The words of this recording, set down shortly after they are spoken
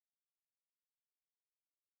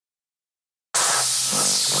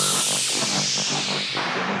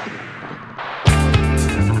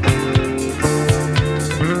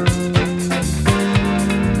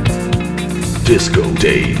Disco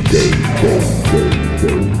Day.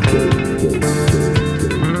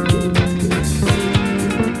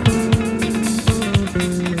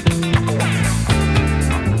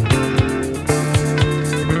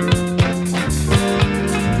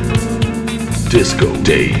 Disco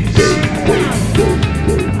Day.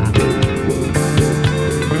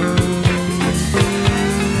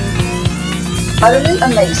 Utterly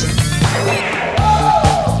amazing.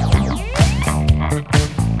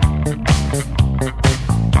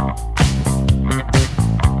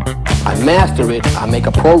 I master it, I make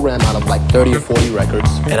a program out of like 30 or 40 records,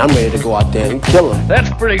 and I'm ready to go out there and kill them. That's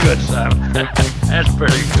pretty good, Sam. That's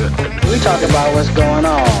pretty good. We talk about what's going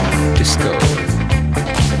on. Disco.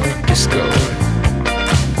 Disco.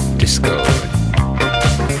 Disco.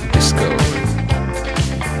 Disco.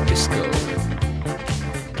 Disco.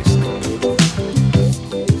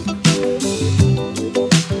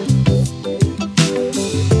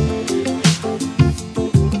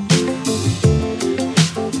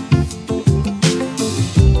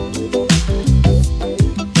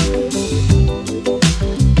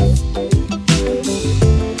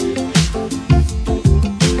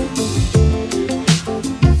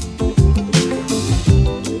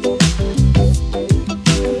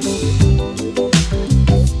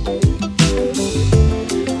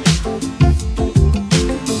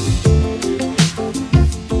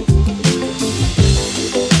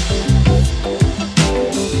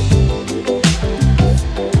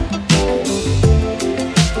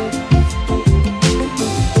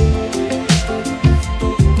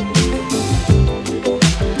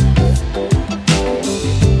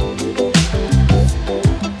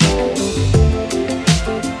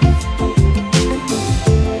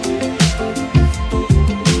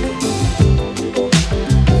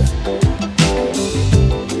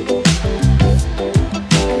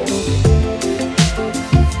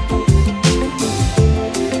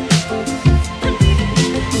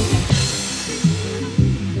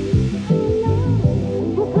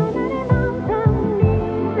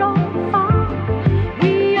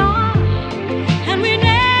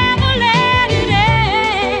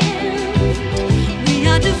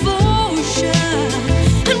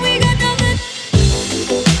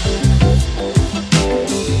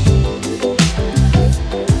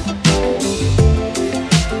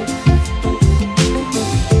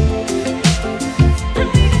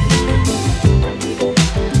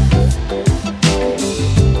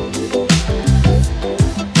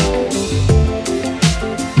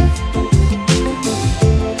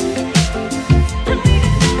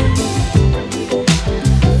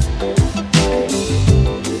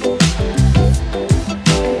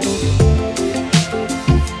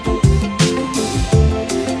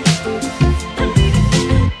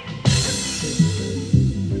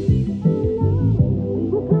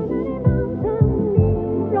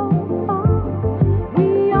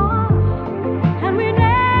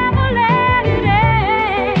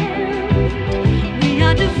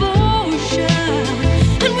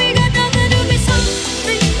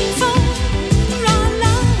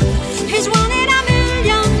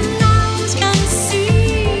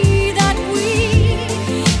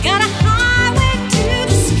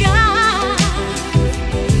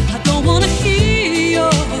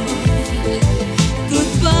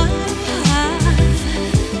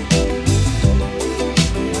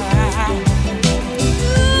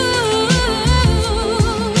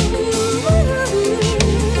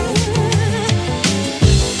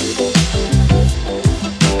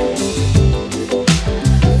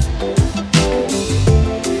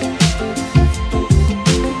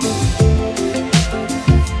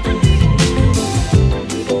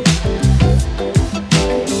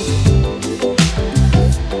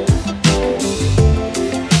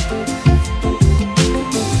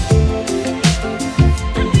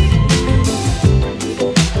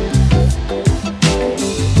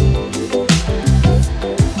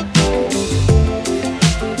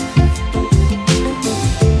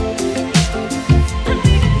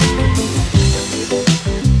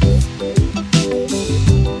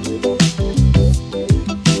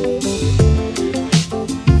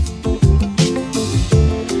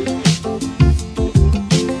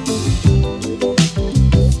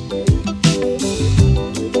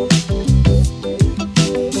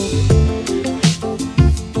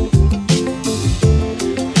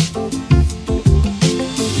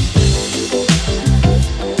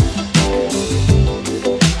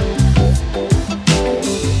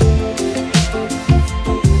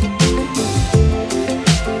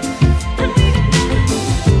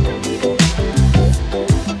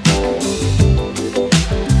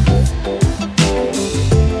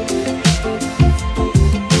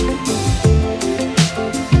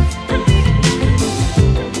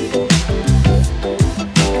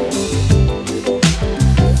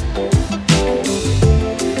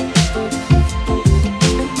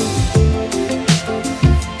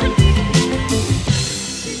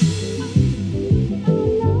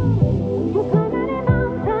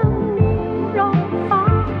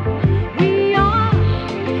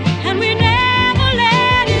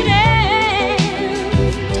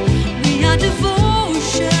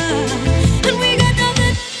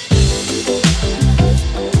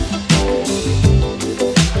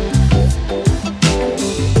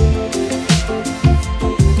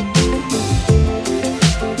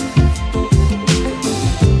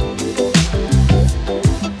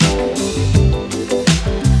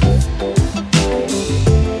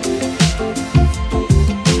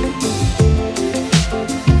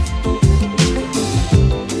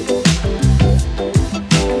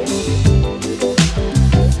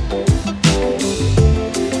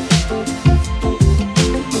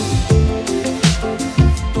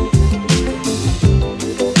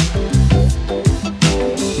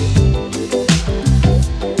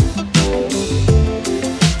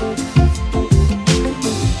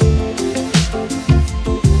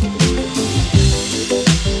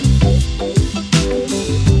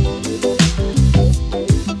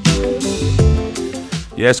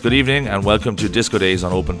 Yes, good evening and welcome to Disco Days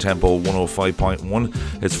on Open Tempo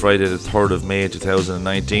 105.1. It's Friday the 3rd of May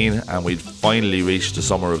 2019 and we've finally reached the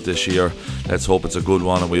summer of this year. Let's hope it's a good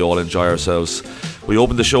one and we all enjoy ourselves. We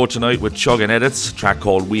opened the show tonight with Chuggin' Edits, a track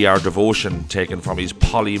called We Are Devotion, taken from his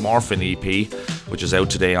Polymorphin EP, which is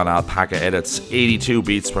out today on Alpaca Edits. 82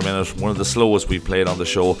 beats per minute, one of the slowest we've played on the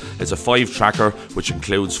show. It's a 5-tracker, which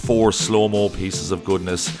includes 4 slow-mo pieces of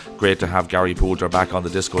goodness. Great to have Gary Poulter back on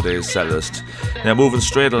the Disco Days setlist. Now moving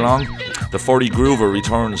straight along, the Furry Groover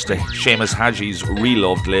returns to Seamus Hadji's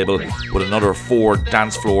Reloved label with another 4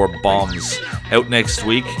 dance floor bombs. Out next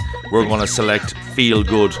week, we're going to select Feel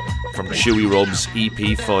Good from Chewy Rub's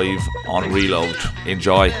EP5 on Reloved.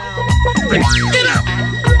 Enjoy. Bring it up,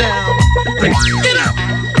 down, bring it up,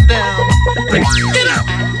 down, bring it up,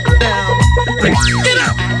 down, bring it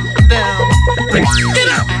up, down, bring it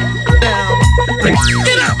up, down, bring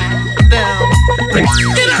it up, down, bring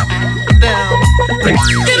it up, down, bring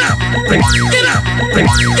it up, bring it up, bring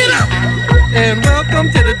it up. And welcome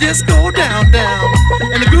to the disco down.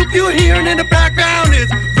 And the group you're hearing in the background is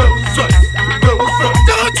Rolls Royce.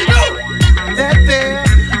 Don't you know that they're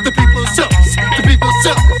the people's choice, the people's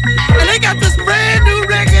choice? And they got this brand new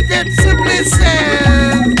record that simply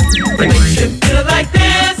says, makes you feel like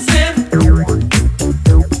dancing. Feel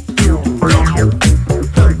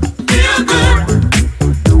good.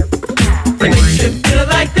 Makes you feel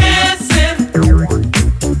like dancing. Feel good.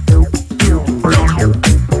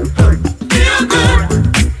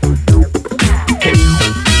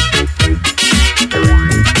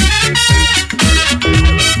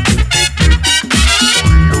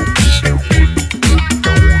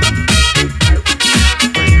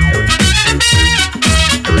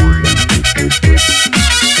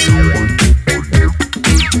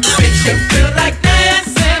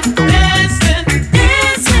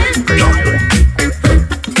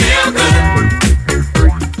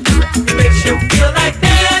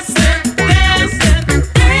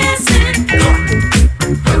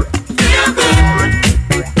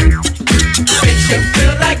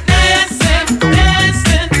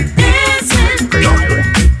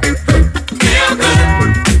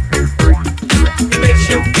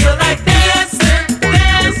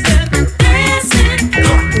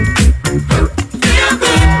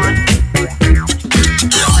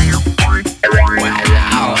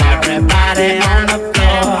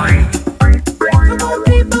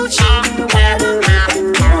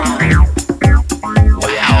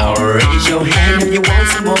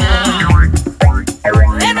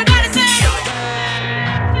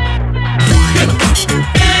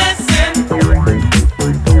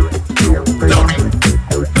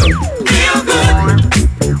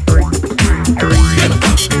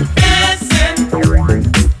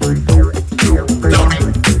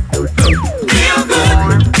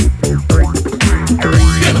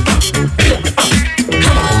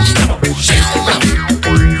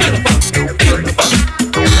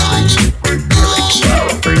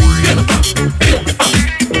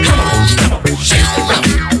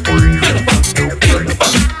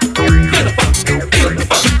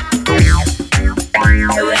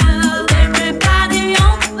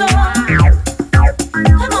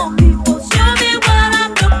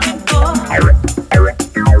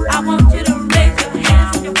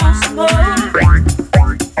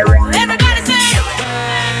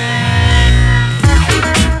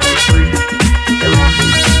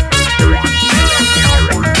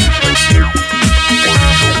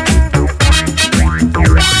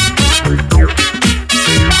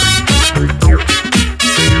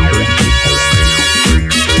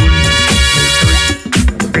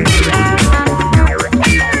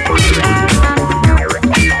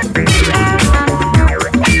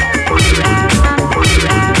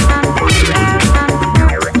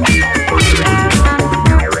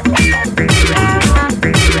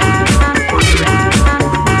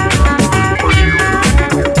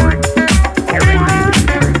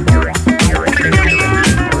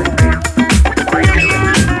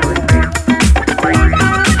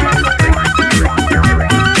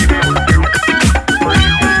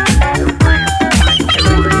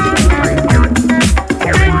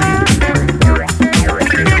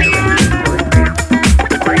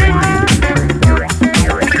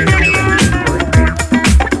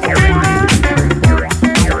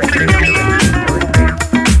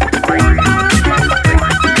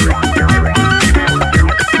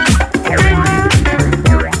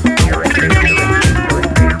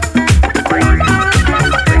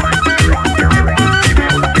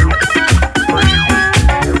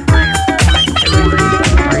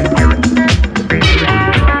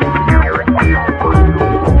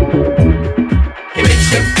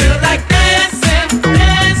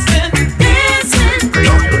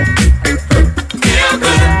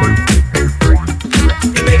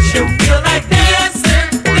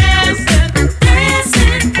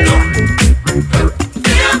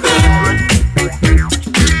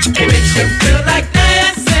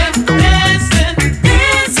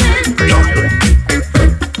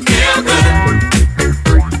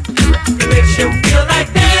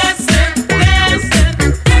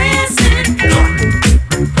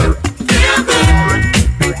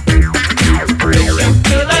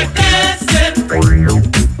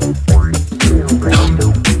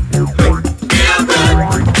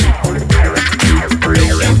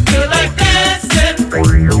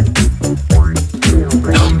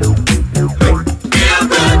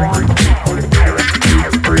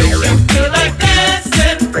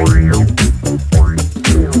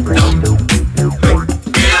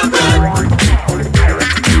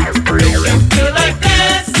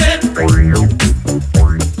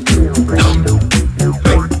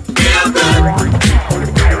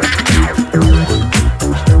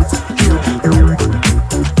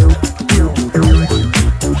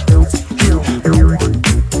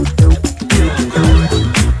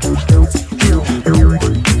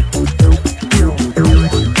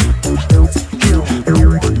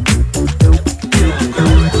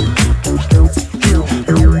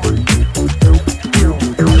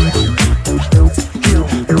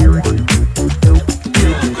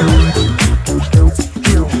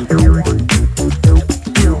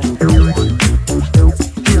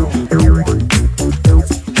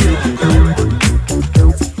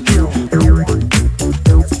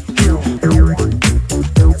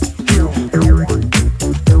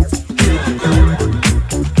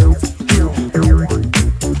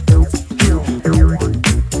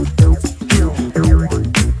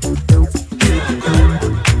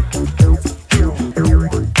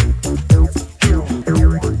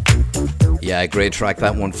 Great track,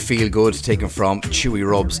 that one, Feel Good, taken from Chewy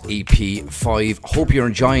Rub's EP5. Hope you're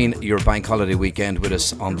enjoying your bank holiday weekend with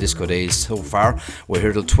us on Disco Days so far. We're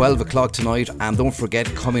here till 12 o'clock tonight, and don't forget,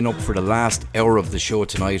 coming up for the last hour of the show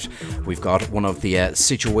tonight, we've got one of the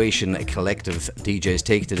Situation Collective DJs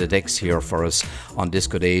take to the decks here for us on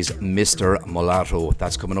Disco Days, Mr. Mulatto.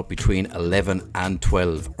 That's coming up between 11 and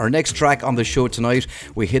 12. Our next track on the show tonight,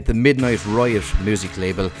 we hit the Midnight Riot music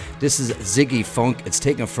label. This is Ziggy Funk. It's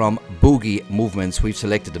taken from Boogie Movements. We've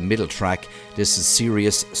selected the middle track. This is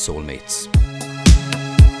Serious Soulmates.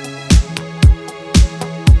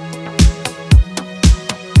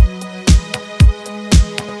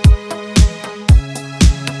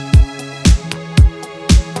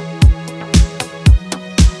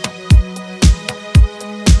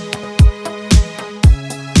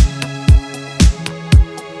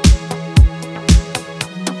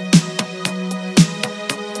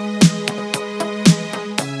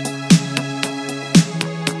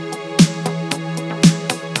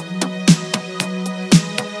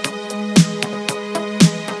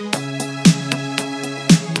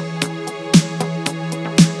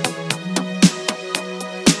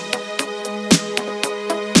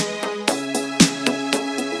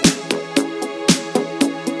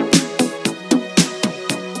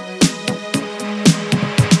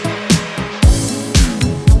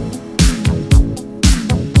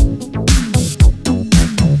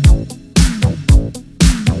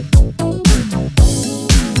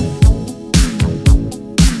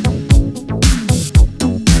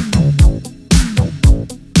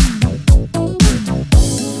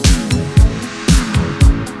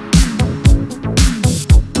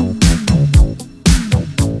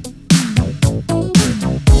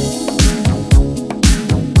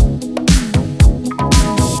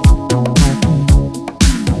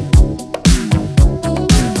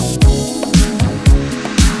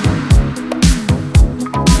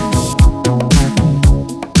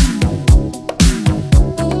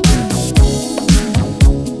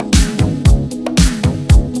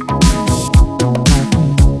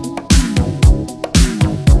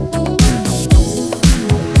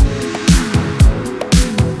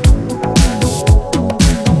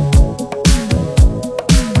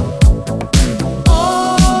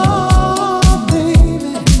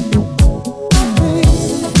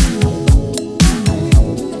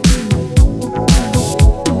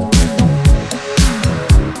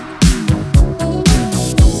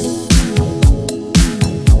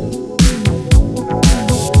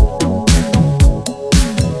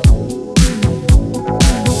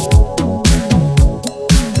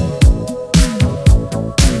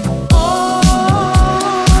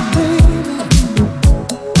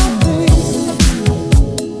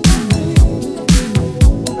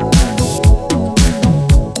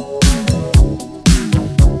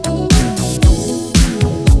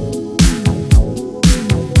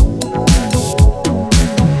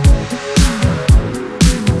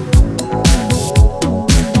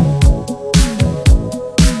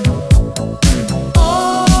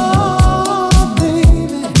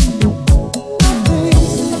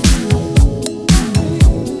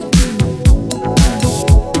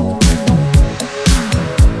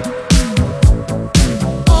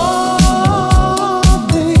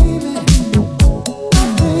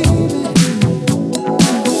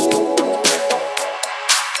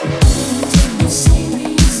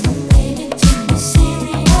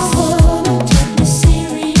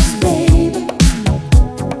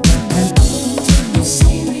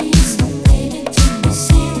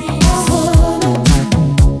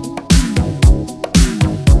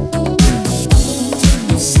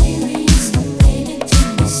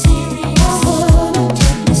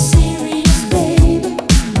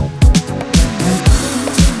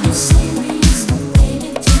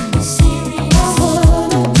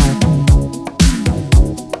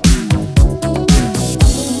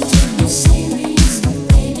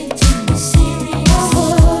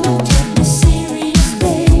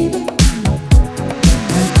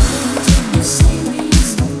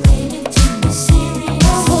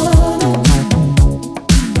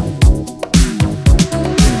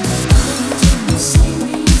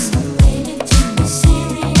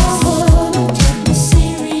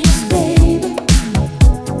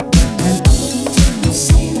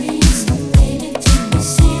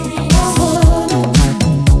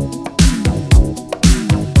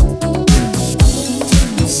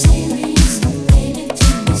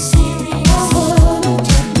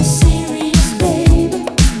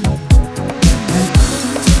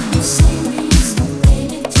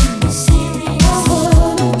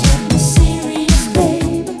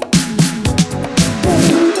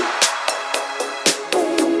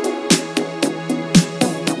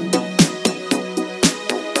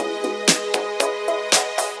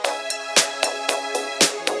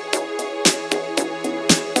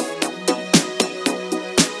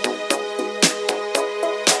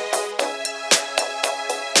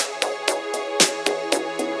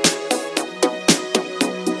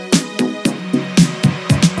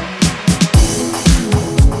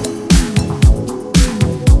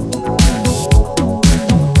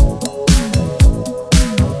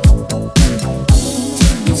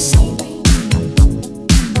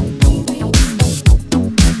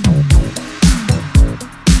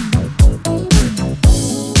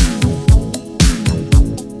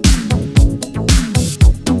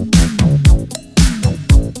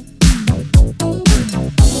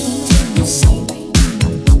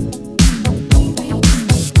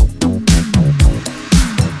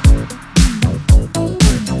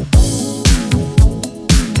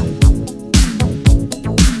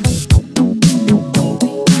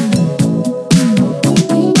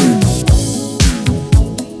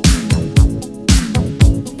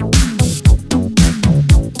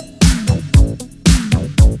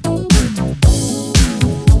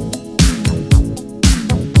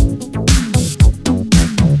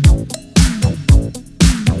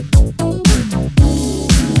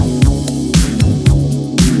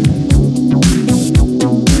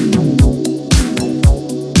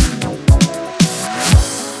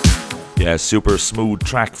 Super smooth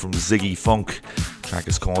track from Ziggy Funk. The track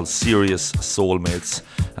is called Serious Soulmates,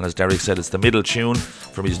 and as Derek said, it's the middle tune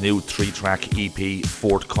from his new 3-track EP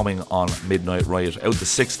forthcoming on Midnight Riot, out the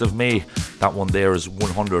 6th of May. That one there is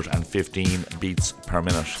 115 beats per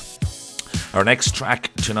minute. Our next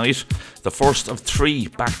track tonight, the first of 3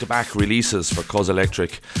 back-to-back releases for Cuz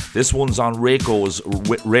Electric. This one's on Reiko's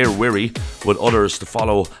Rare Weary, with others to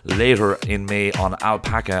follow later in May on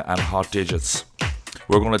Alpaca and Hot Digits.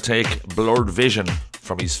 We're going to take Blurred Vision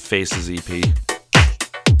from his Faces EP.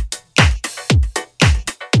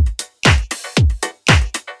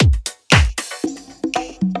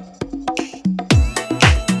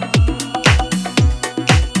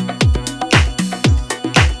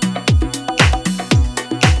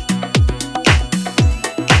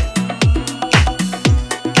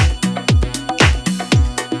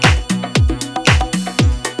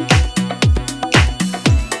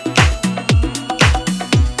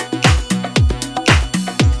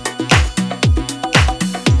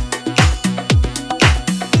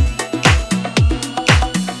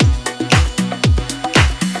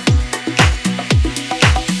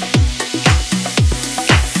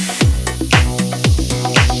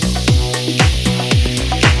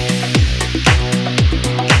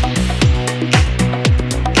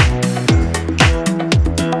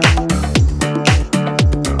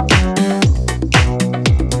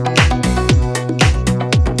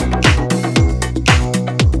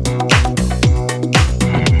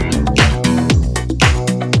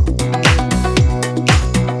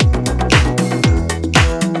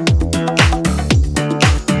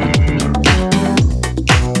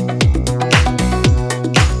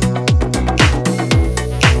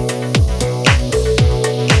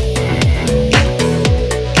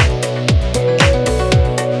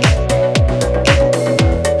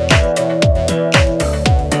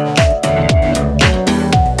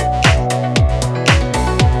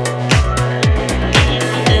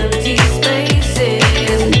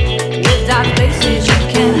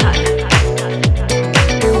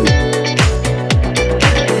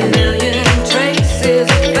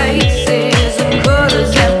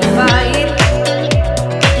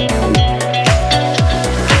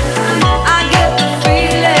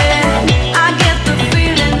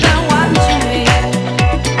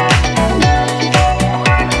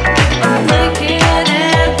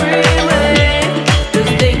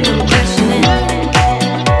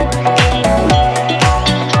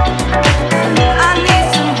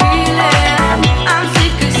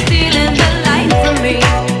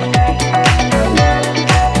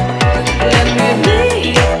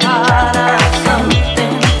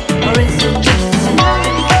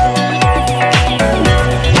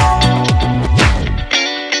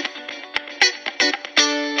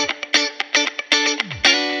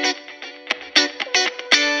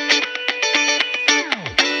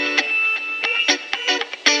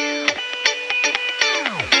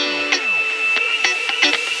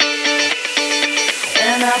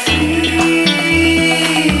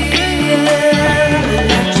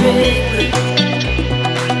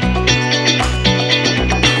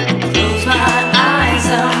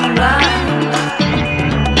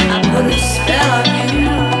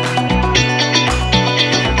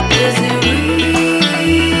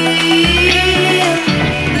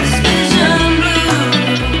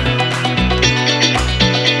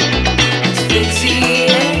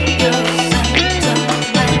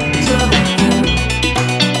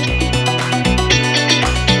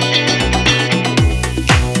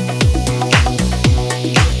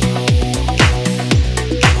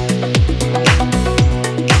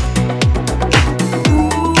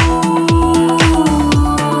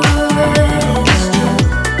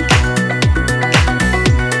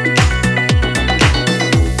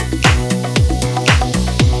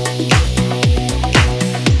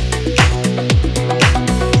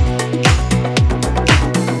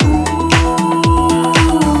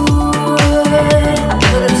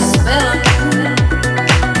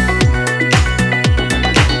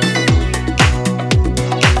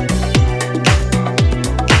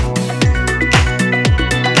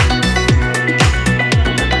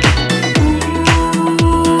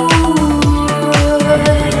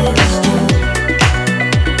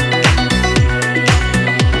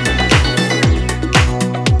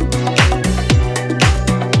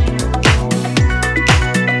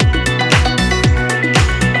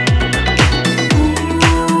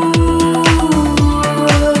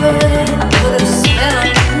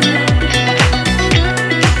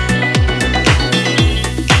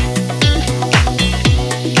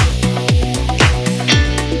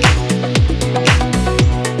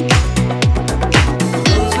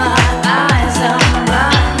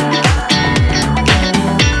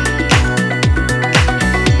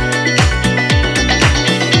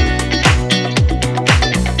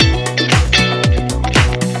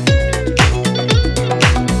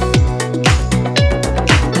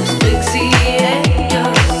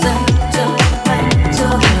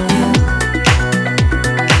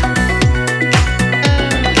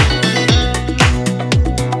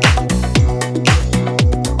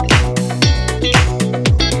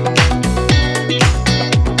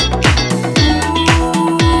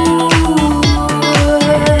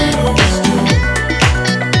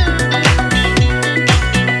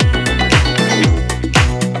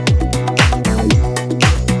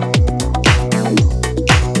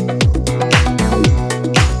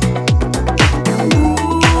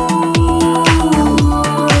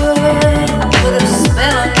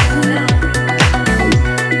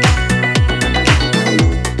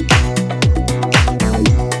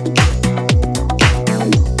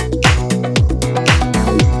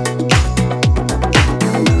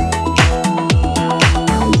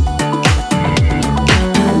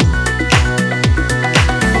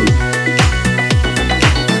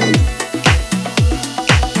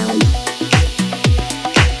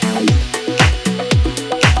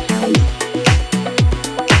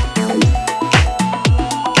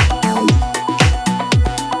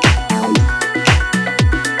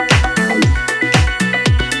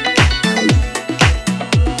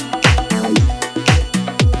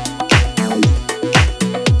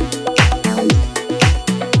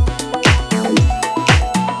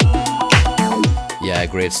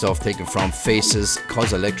 great stuff taken from Faces,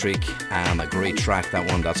 Cause Electric, and a great track,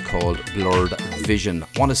 that one, that's called Blurred Vision.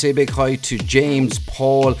 I want to say a big hi to James,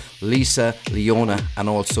 Paul, Lisa, Leona, and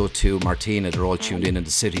also to Martina. They're all tuned in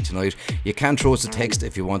the city tonight. You can throw us a text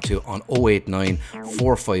if you want to on 089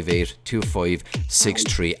 458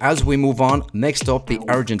 2563. As we move on, next up, the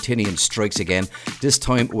Argentinian strikes again, this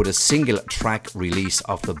time with a single track release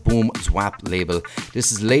off the Boom Zwap label.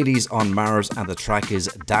 This is Ladies on Mars, and the track is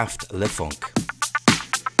Daft Le Funk.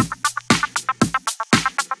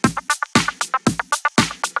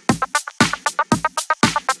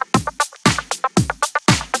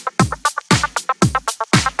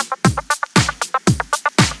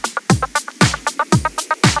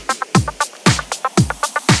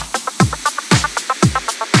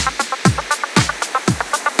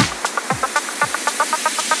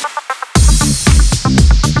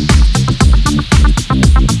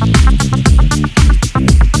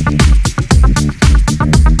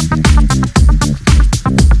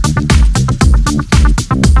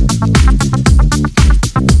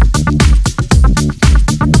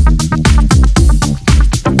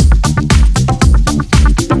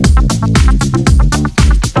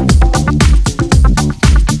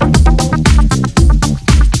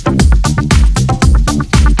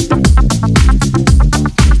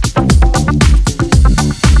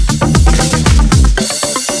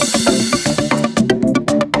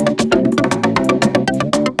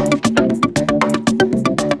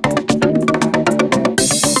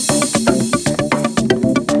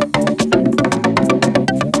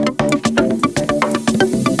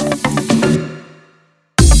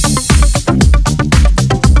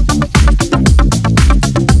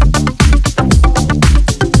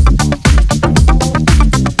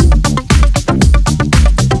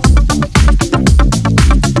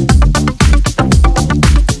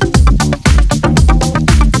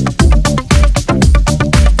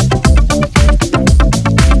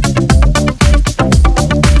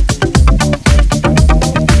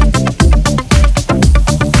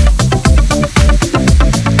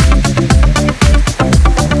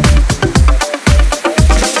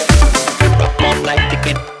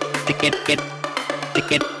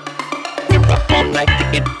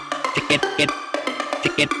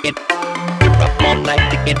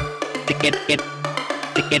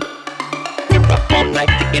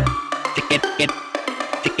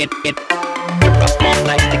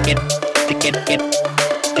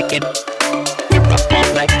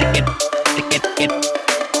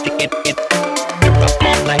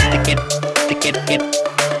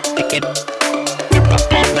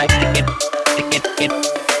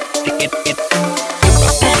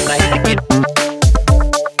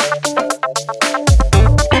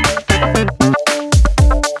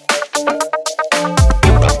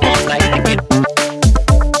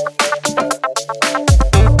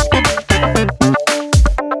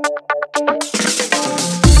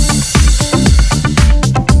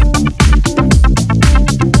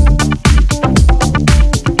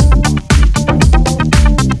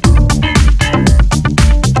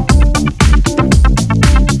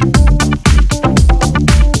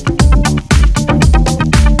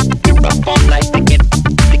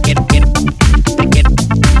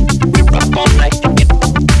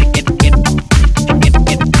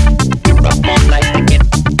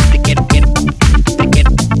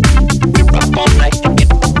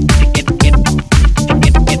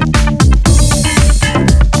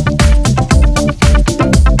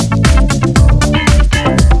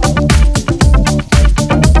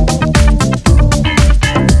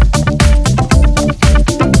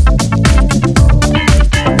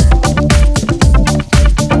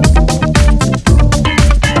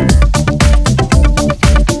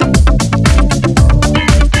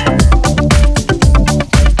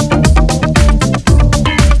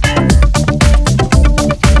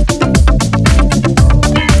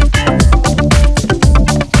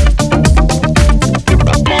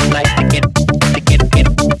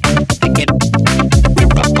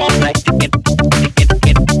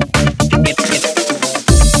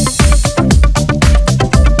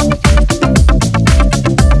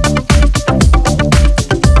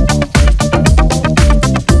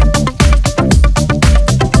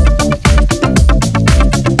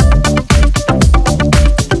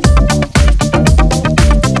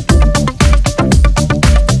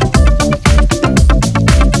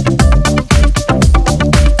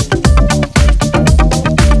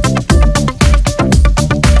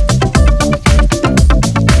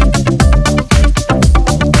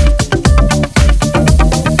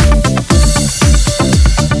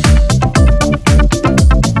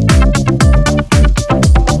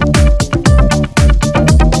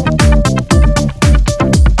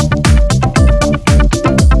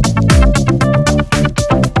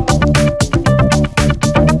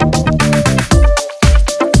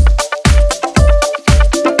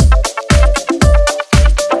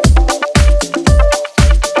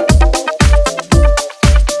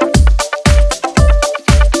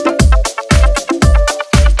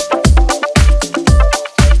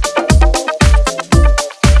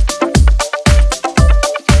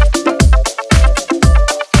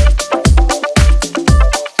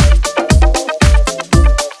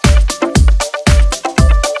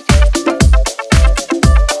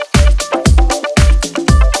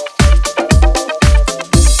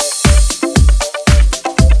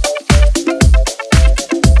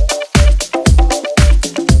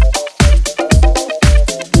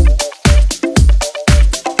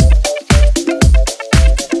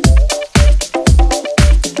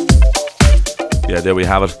 there we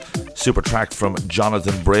have it. Super track from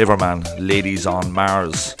Jonathan Braverman, Ladies on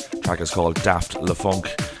Mars. The track is called Daft Le Funk.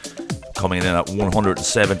 Coming in at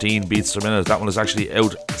 117 beats per minute. That one is actually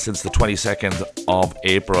out since the 22nd of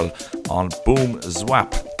April on Boom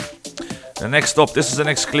Zwap. And next up, this is an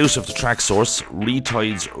exclusive to Traxsource,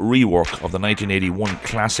 Retide's rework of the 1981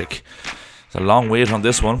 classic. It's a long wait on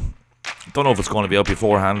this one. Don't know if it's going to be out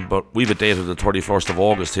beforehand, but we've it dated the 31st of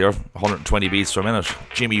August here. 120 beats per minute.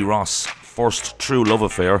 Jimmy Ross, First True Love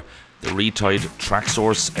Affair, the Retide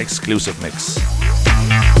Traxsource exclusive mix.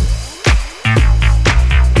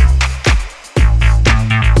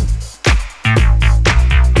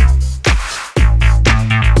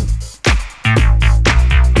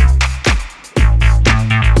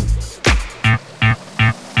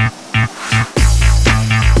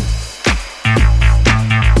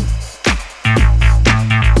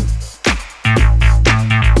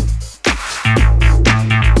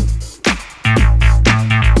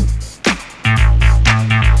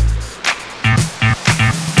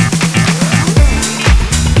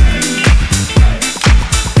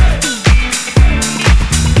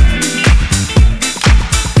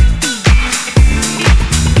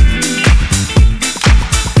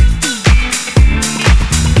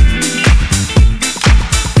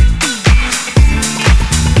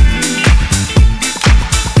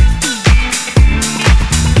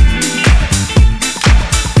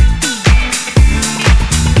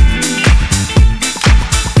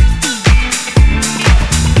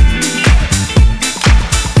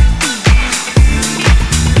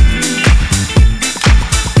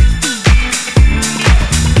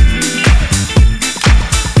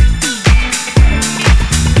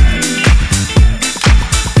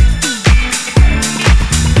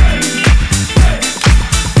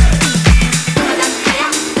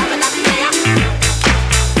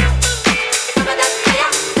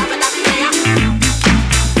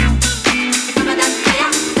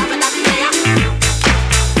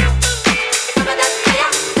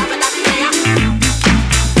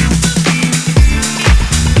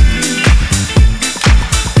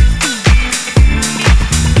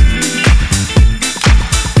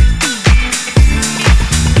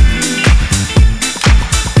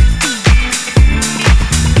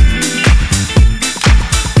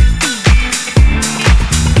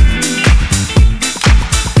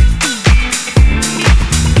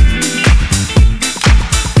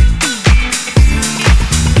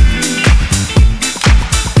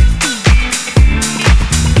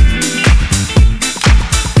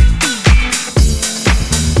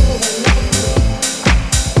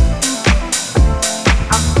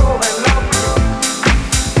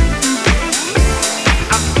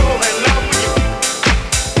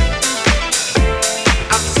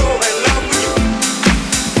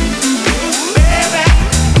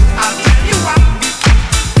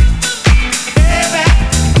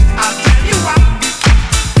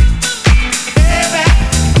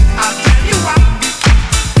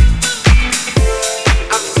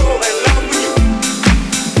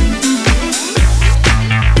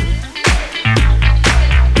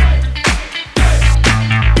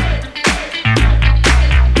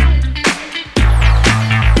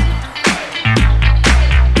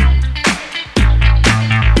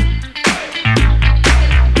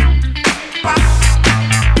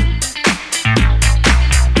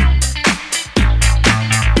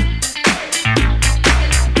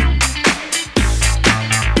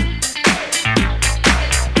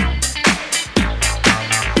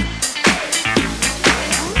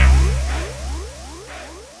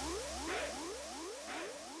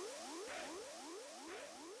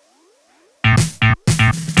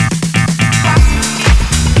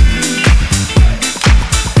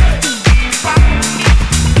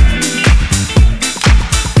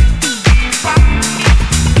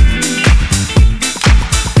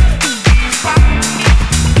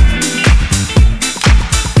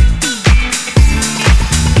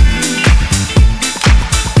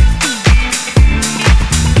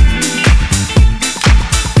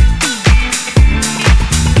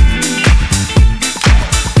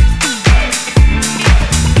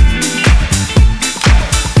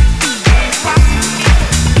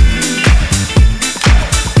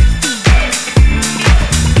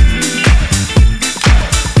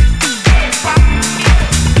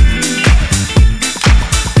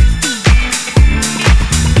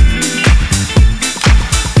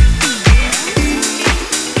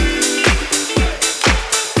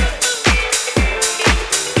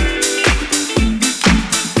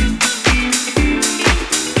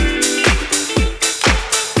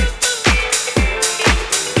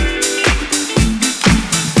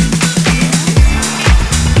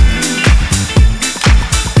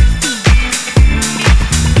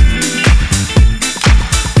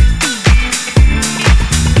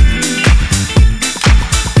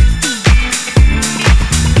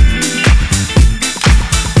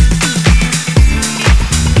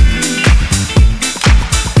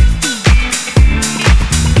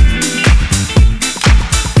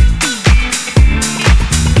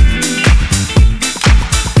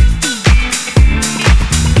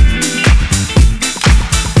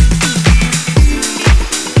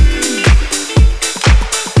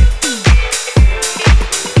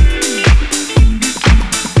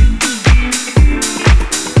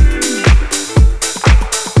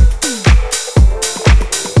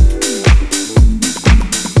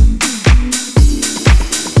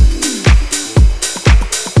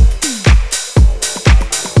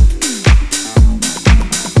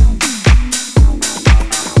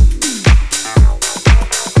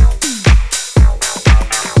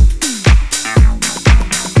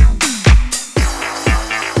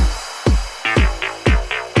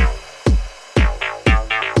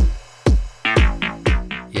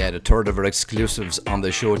 third of our exclusives on the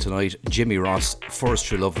show tonight. Jimmy Ross, First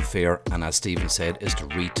True Love Affair, and as Stephen said, is the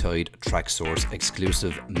Retied Tracksource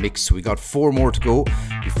exclusive mix. We got 4 more to go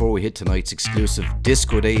before we hit tonight's exclusive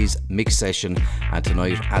Disco Days mix session. And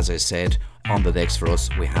tonight, as I said, on the decks for us,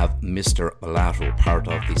 we have Mr. Mulatto, part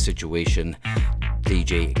of the Situation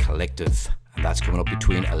DJ Collective. And that's coming up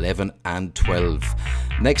between 11 and 12.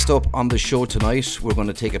 Next up on the show tonight, we're going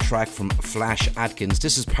to take a track from Flash Atkins.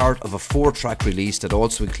 This is part of a 4-track release that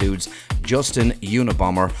also includes Justin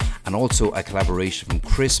Unabomber and also a collaboration from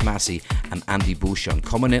Chris Massey and Andy Bouchon.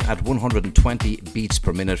 Coming in at 120 beats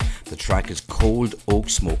per minute, the track is Cold Oak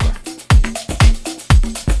Smoker.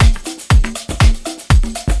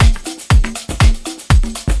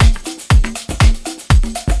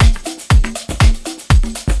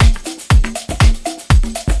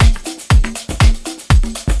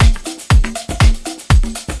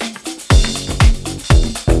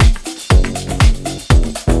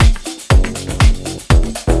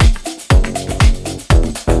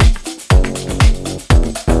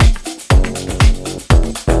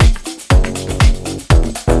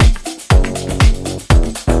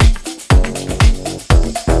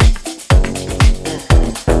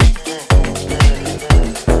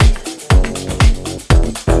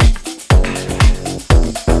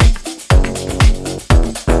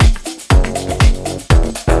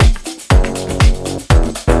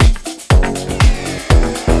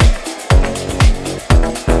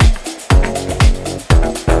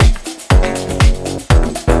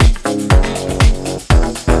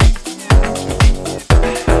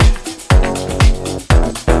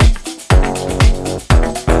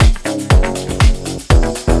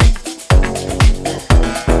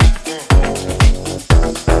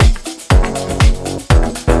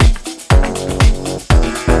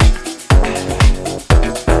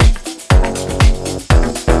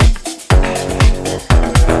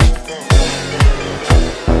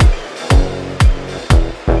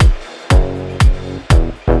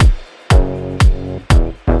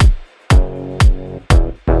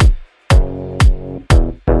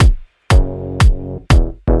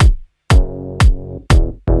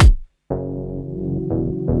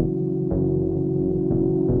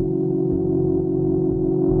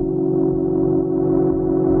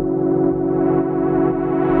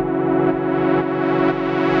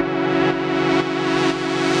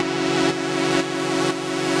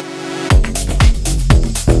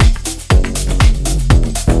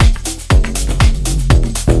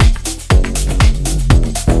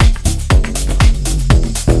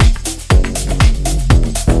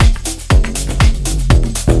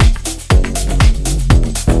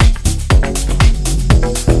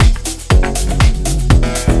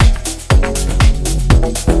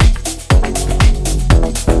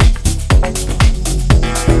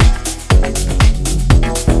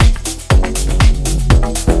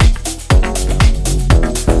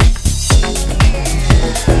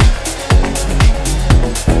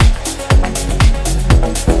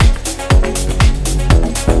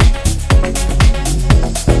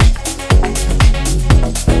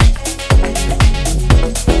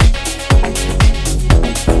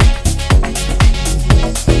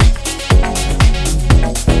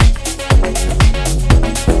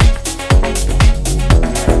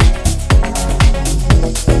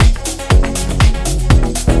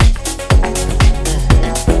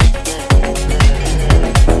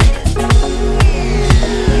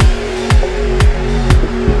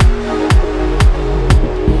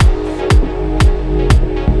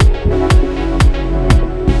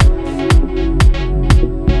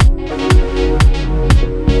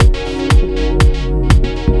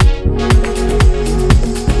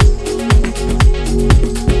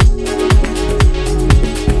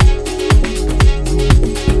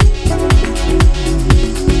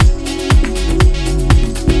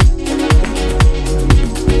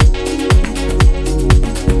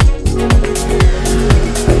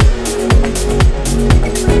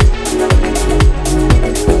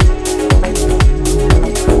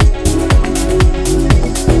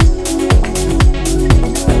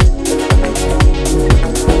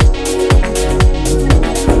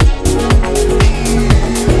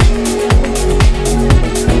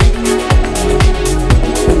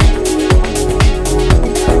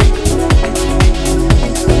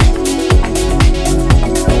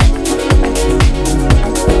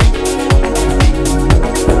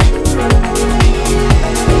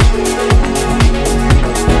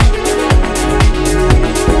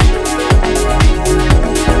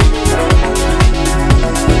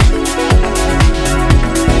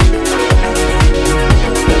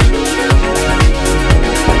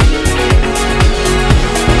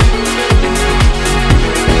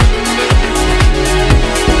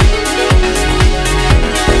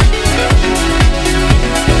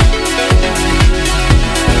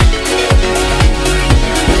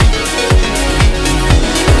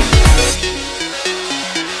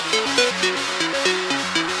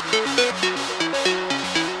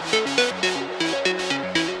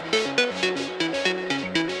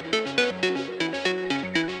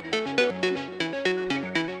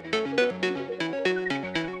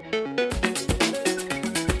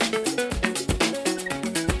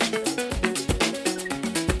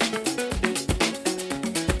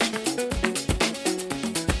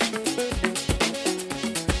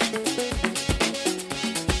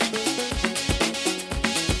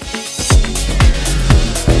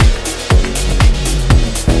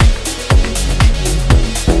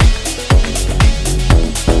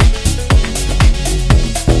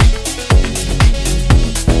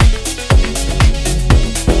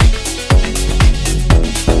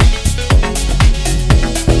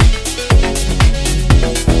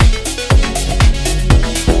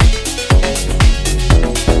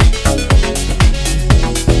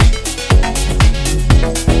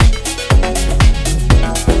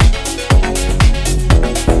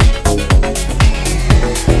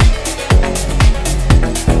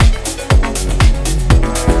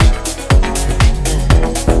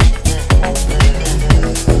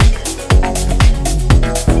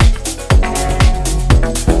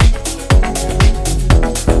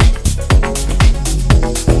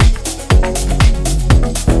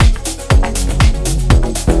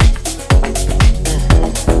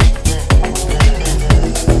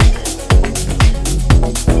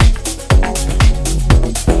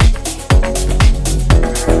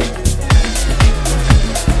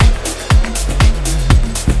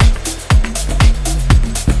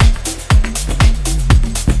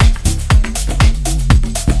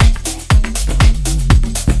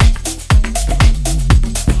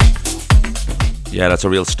 Yeah, that's a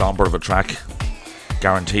real stomper of a track.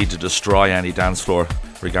 Guaranteed to destroy any dance floor,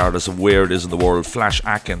 regardless of where it is in the world. Flash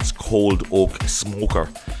Atkins, Cold Oak Smoker,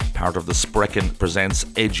 part of the Sprecken Presents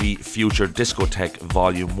Edgy Future Discotheque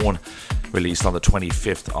Volume 1, released on the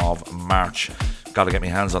 25th of March. Gotta get my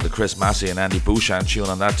hands on the Chris Massey and Andy Bouchan tune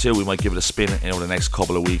on that too. We might give it a spin over the next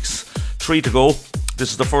couple of weeks. 3 to go.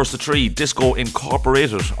 This is the first of 3, Disco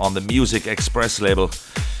Incorporated on the Music Express label.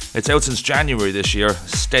 It's out since January this year,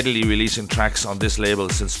 steadily releasing tracks on this label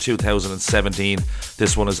since 2017.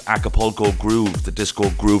 This one is Acapulco Groove, the Disco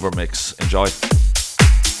Groover mix. Enjoy.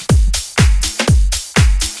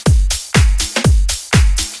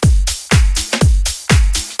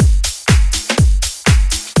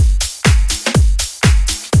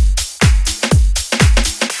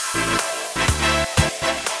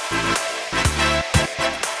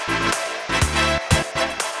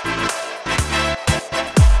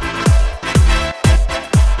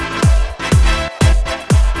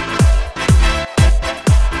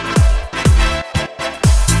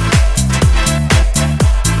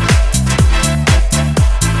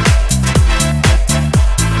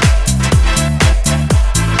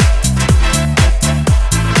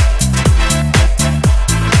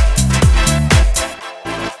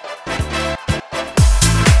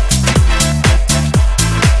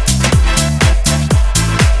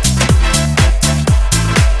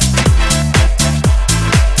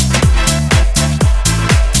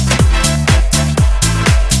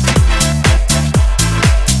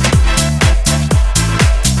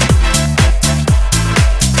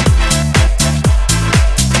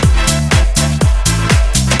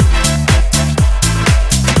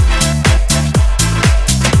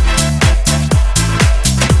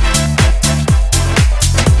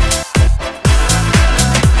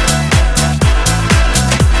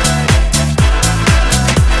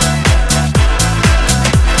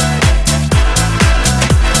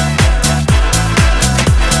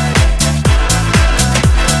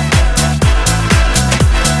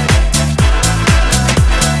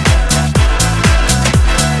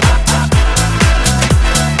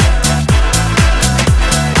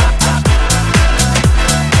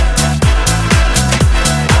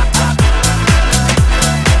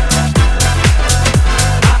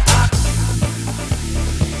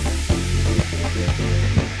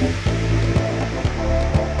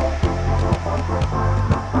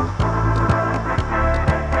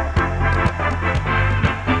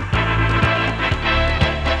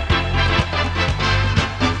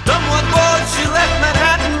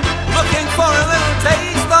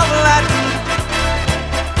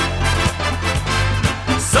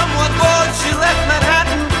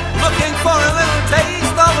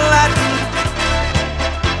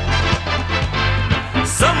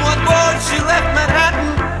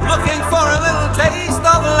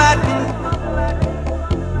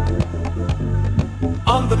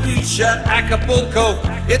 At Acapulco,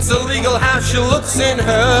 it's illegal how she looks in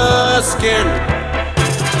her skin.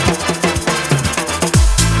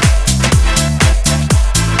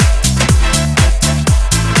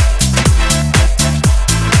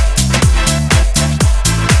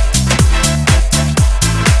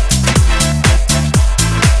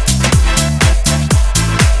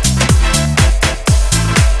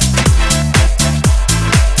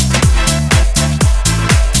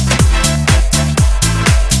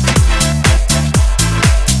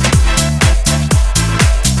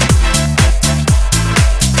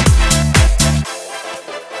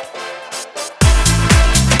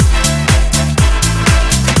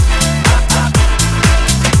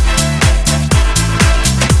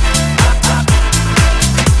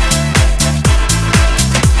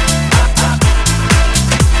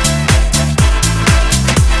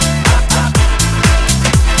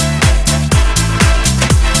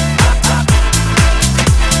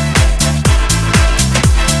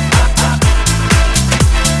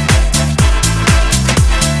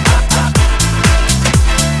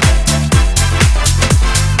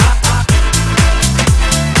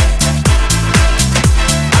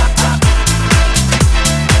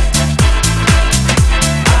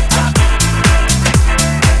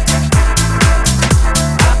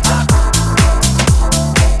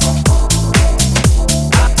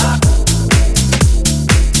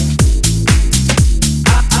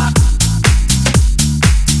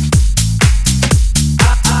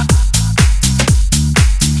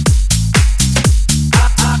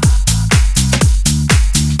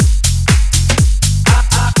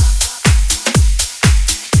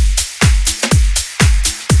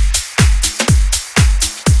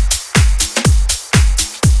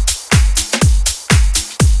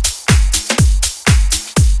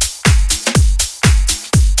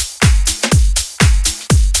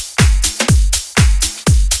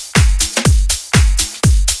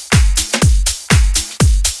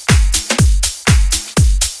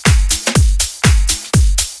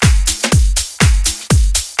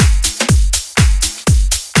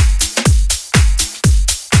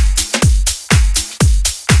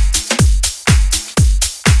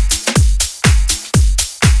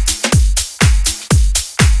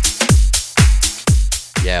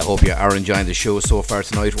 Hope you are enjoying the show so far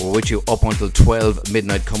tonight. We're with you up until 12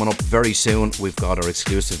 midnight. Coming up very soon, we've got our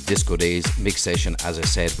exclusive Disco Days mix session, as I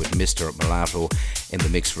said, with Mr. Mulatto in the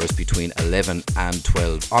mix for us between 11 and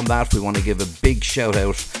 12. On that, we want to give a big shout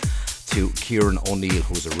out to Kieran O'Neill,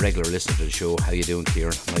 who's a regular listener to the show. How you doing,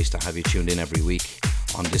 Kieran? Nice to have you tuned in every week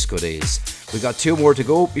on Disco Days. We've got 2 more to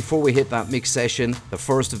go before we hit that mix session. The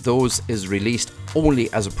first of those is released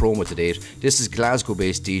only as a promo to date. This is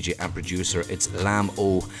Glasgow-based DJ and producer. It's Lam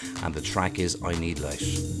O, and the track is I Need Light.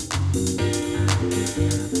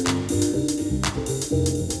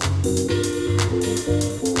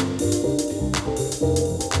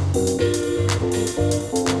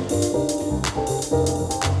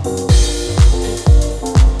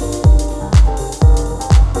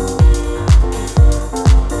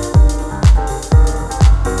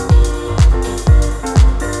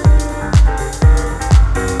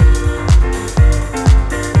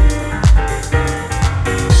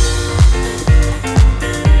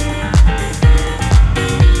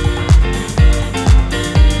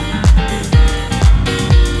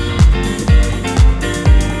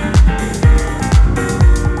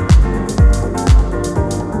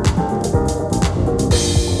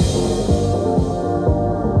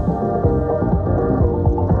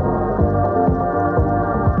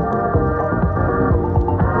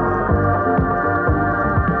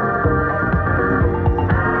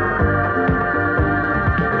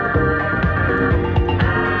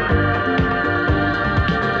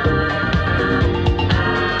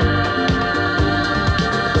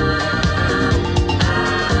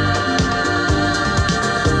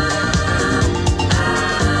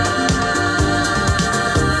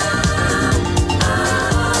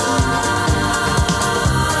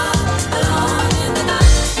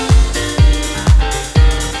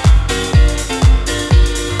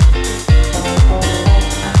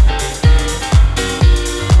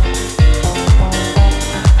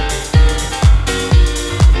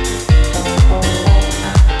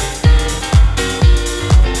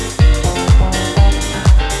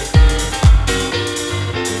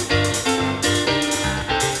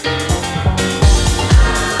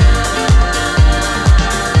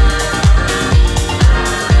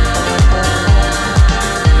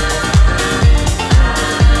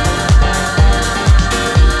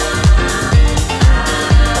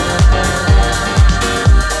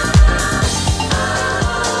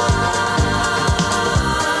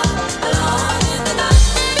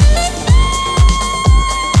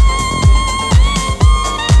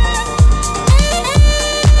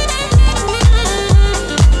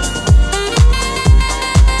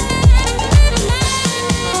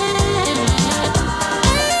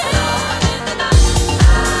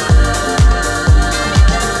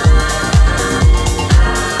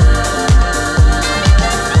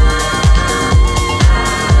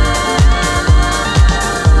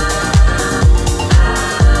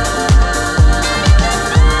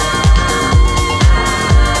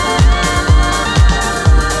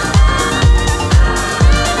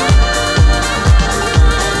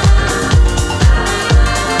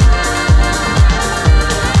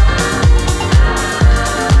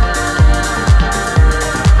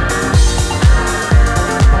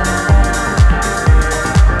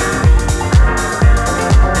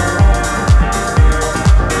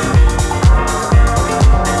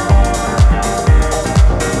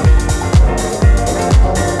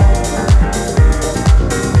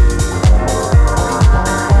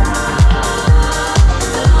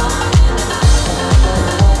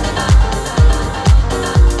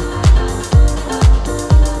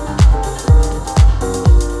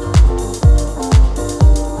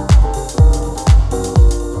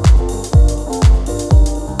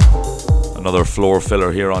 Another floor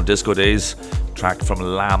filler here on Disco Days. Track from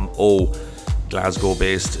Lam O,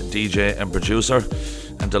 Glasgow-based DJ and producer.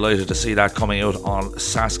 And delighted to see that coming out on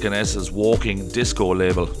Saskiness's Walking Disco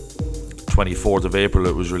label. 24th of April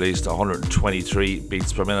it was released, 123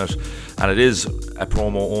 beats per minute, and it is a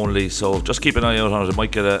promo only, so just keep an eye out on it. It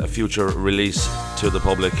might get a future release to the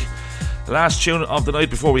public. The last tune of the night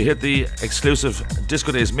before we hit the exclusive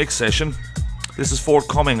Disco Days mix session. This is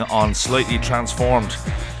forthcoming on Slightly Transformed,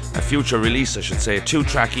 a future release I should say, a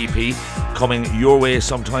 2-track EP coming your way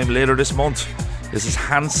sometime later this month. This is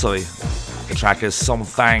Hansai. The track is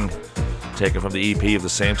Somethang, taken from the EP of the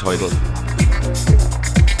same title.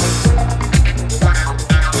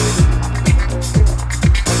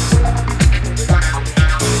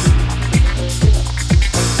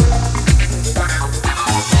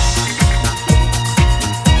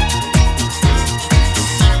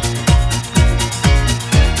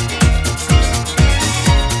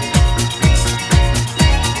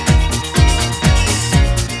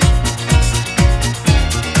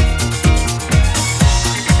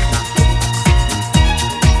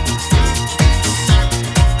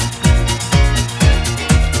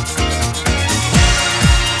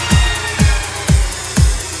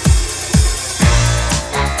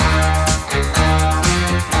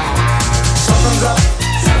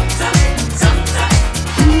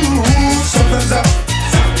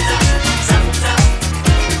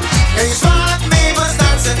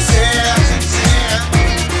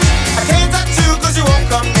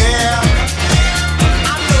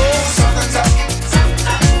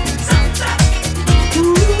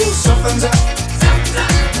 something's up.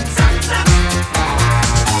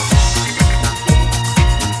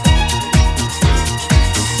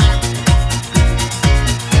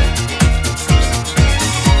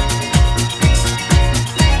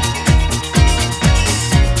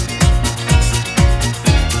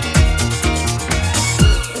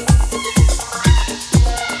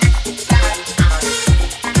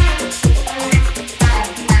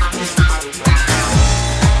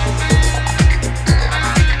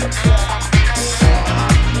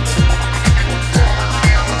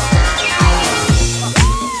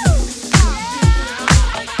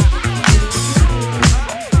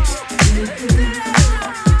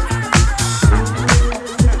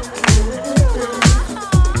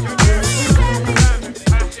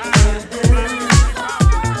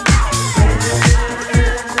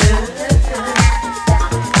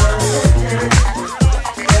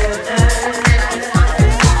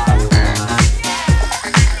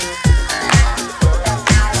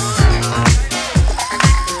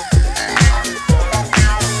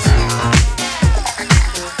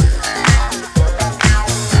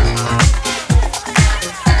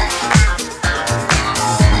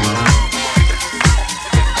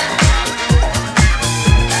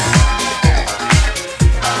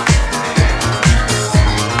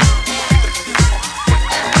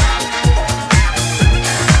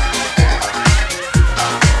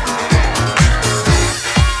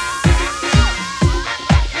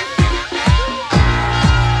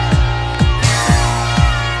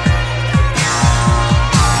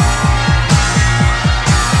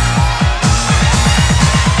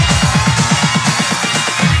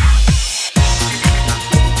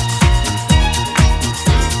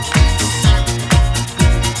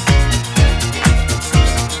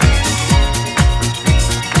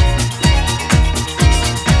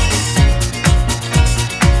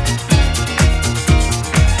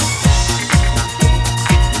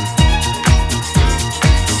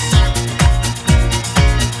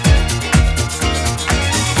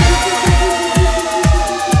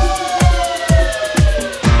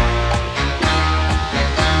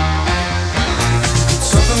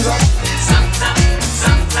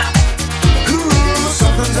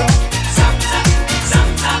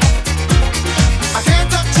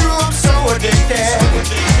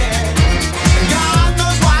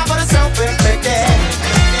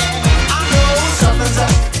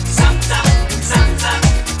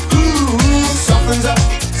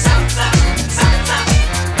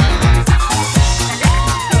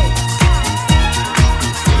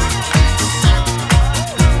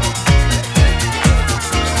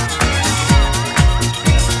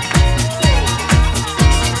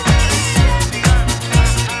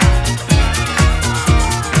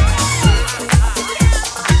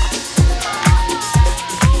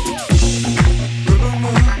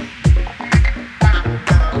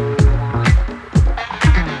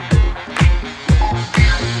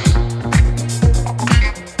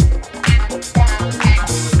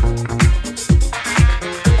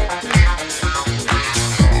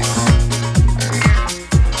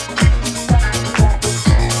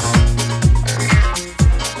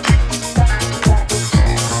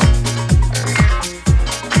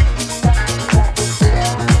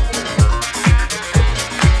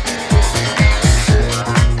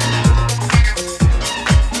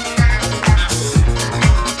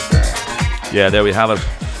 Yeah, there we have it.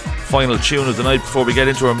 Final tune of the night before we get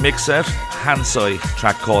into our mix set. Hansai,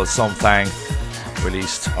 track called Something,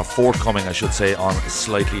 released, or forthcoming I should say, on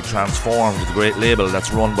Slightly Transformed, the great label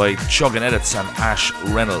that's run by Chuggin Edits and Ash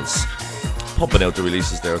Reynolds. Pumping out the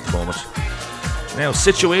releases there at the moment. Now,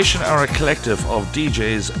 Situation are a collective of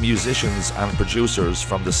DJs, musicians and producers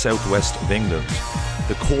from the southwest of England.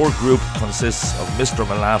 The core group consists of Mr.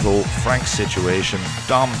 Mulatto, Frank Situation,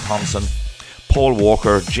 Dom Thompson, Paul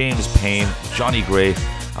Walker, James Payne, Johnny Gray,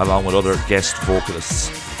 along with other guest vocalists.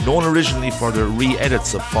 Known originally for their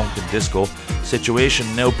re-edits of funk and disco,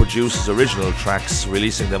 Situation now produces original tracks,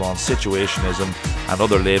 releasing them on Situationism and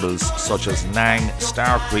other labels such as Nang,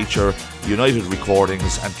 Star Creature, United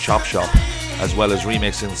Recordings and Chop Shop, as well as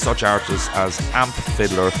remixing such artists as Amp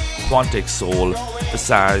Fiddler, Quantic Soul,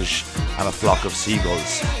 Visage and A Flock of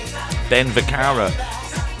Seagulls. Ben Vicara,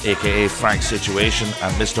 aka Frank Situation,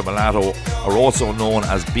 and Mr. Mulatto are also known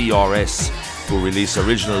as BRS, who release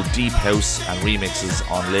original deep house and remixes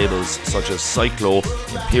on labels such as Cyclo,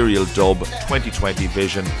 Imperial Dub, 2020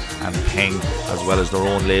 Vision and Peng, as well as their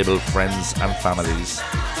own label Friends and Families.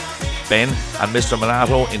 Ben and Mr.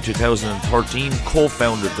 Mulatto in 2013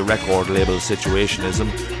 co-founded the record label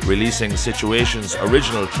Situationism, releasing Situation's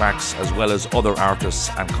original tracks as well as other artists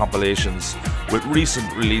and compilations, with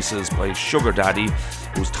recent releases by Sugar Daddy,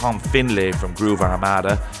 It was Tom Finlay from Groove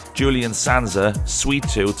Armada, Julian Sanza, Sweet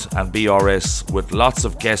Tooth and BRS, with lots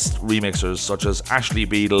of guest remixers such as Ashley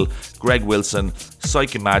Beadle, Greg Wilson,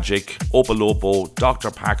 Psyche Magic, Opalopo,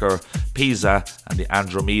 Dr. Packer, Pisa and the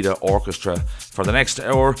Andromeda Orchestra. For the next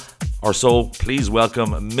hour or so, please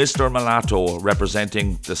welcome Mr. Mulatto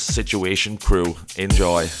representing the Situation crew.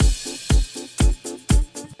 Enjoy.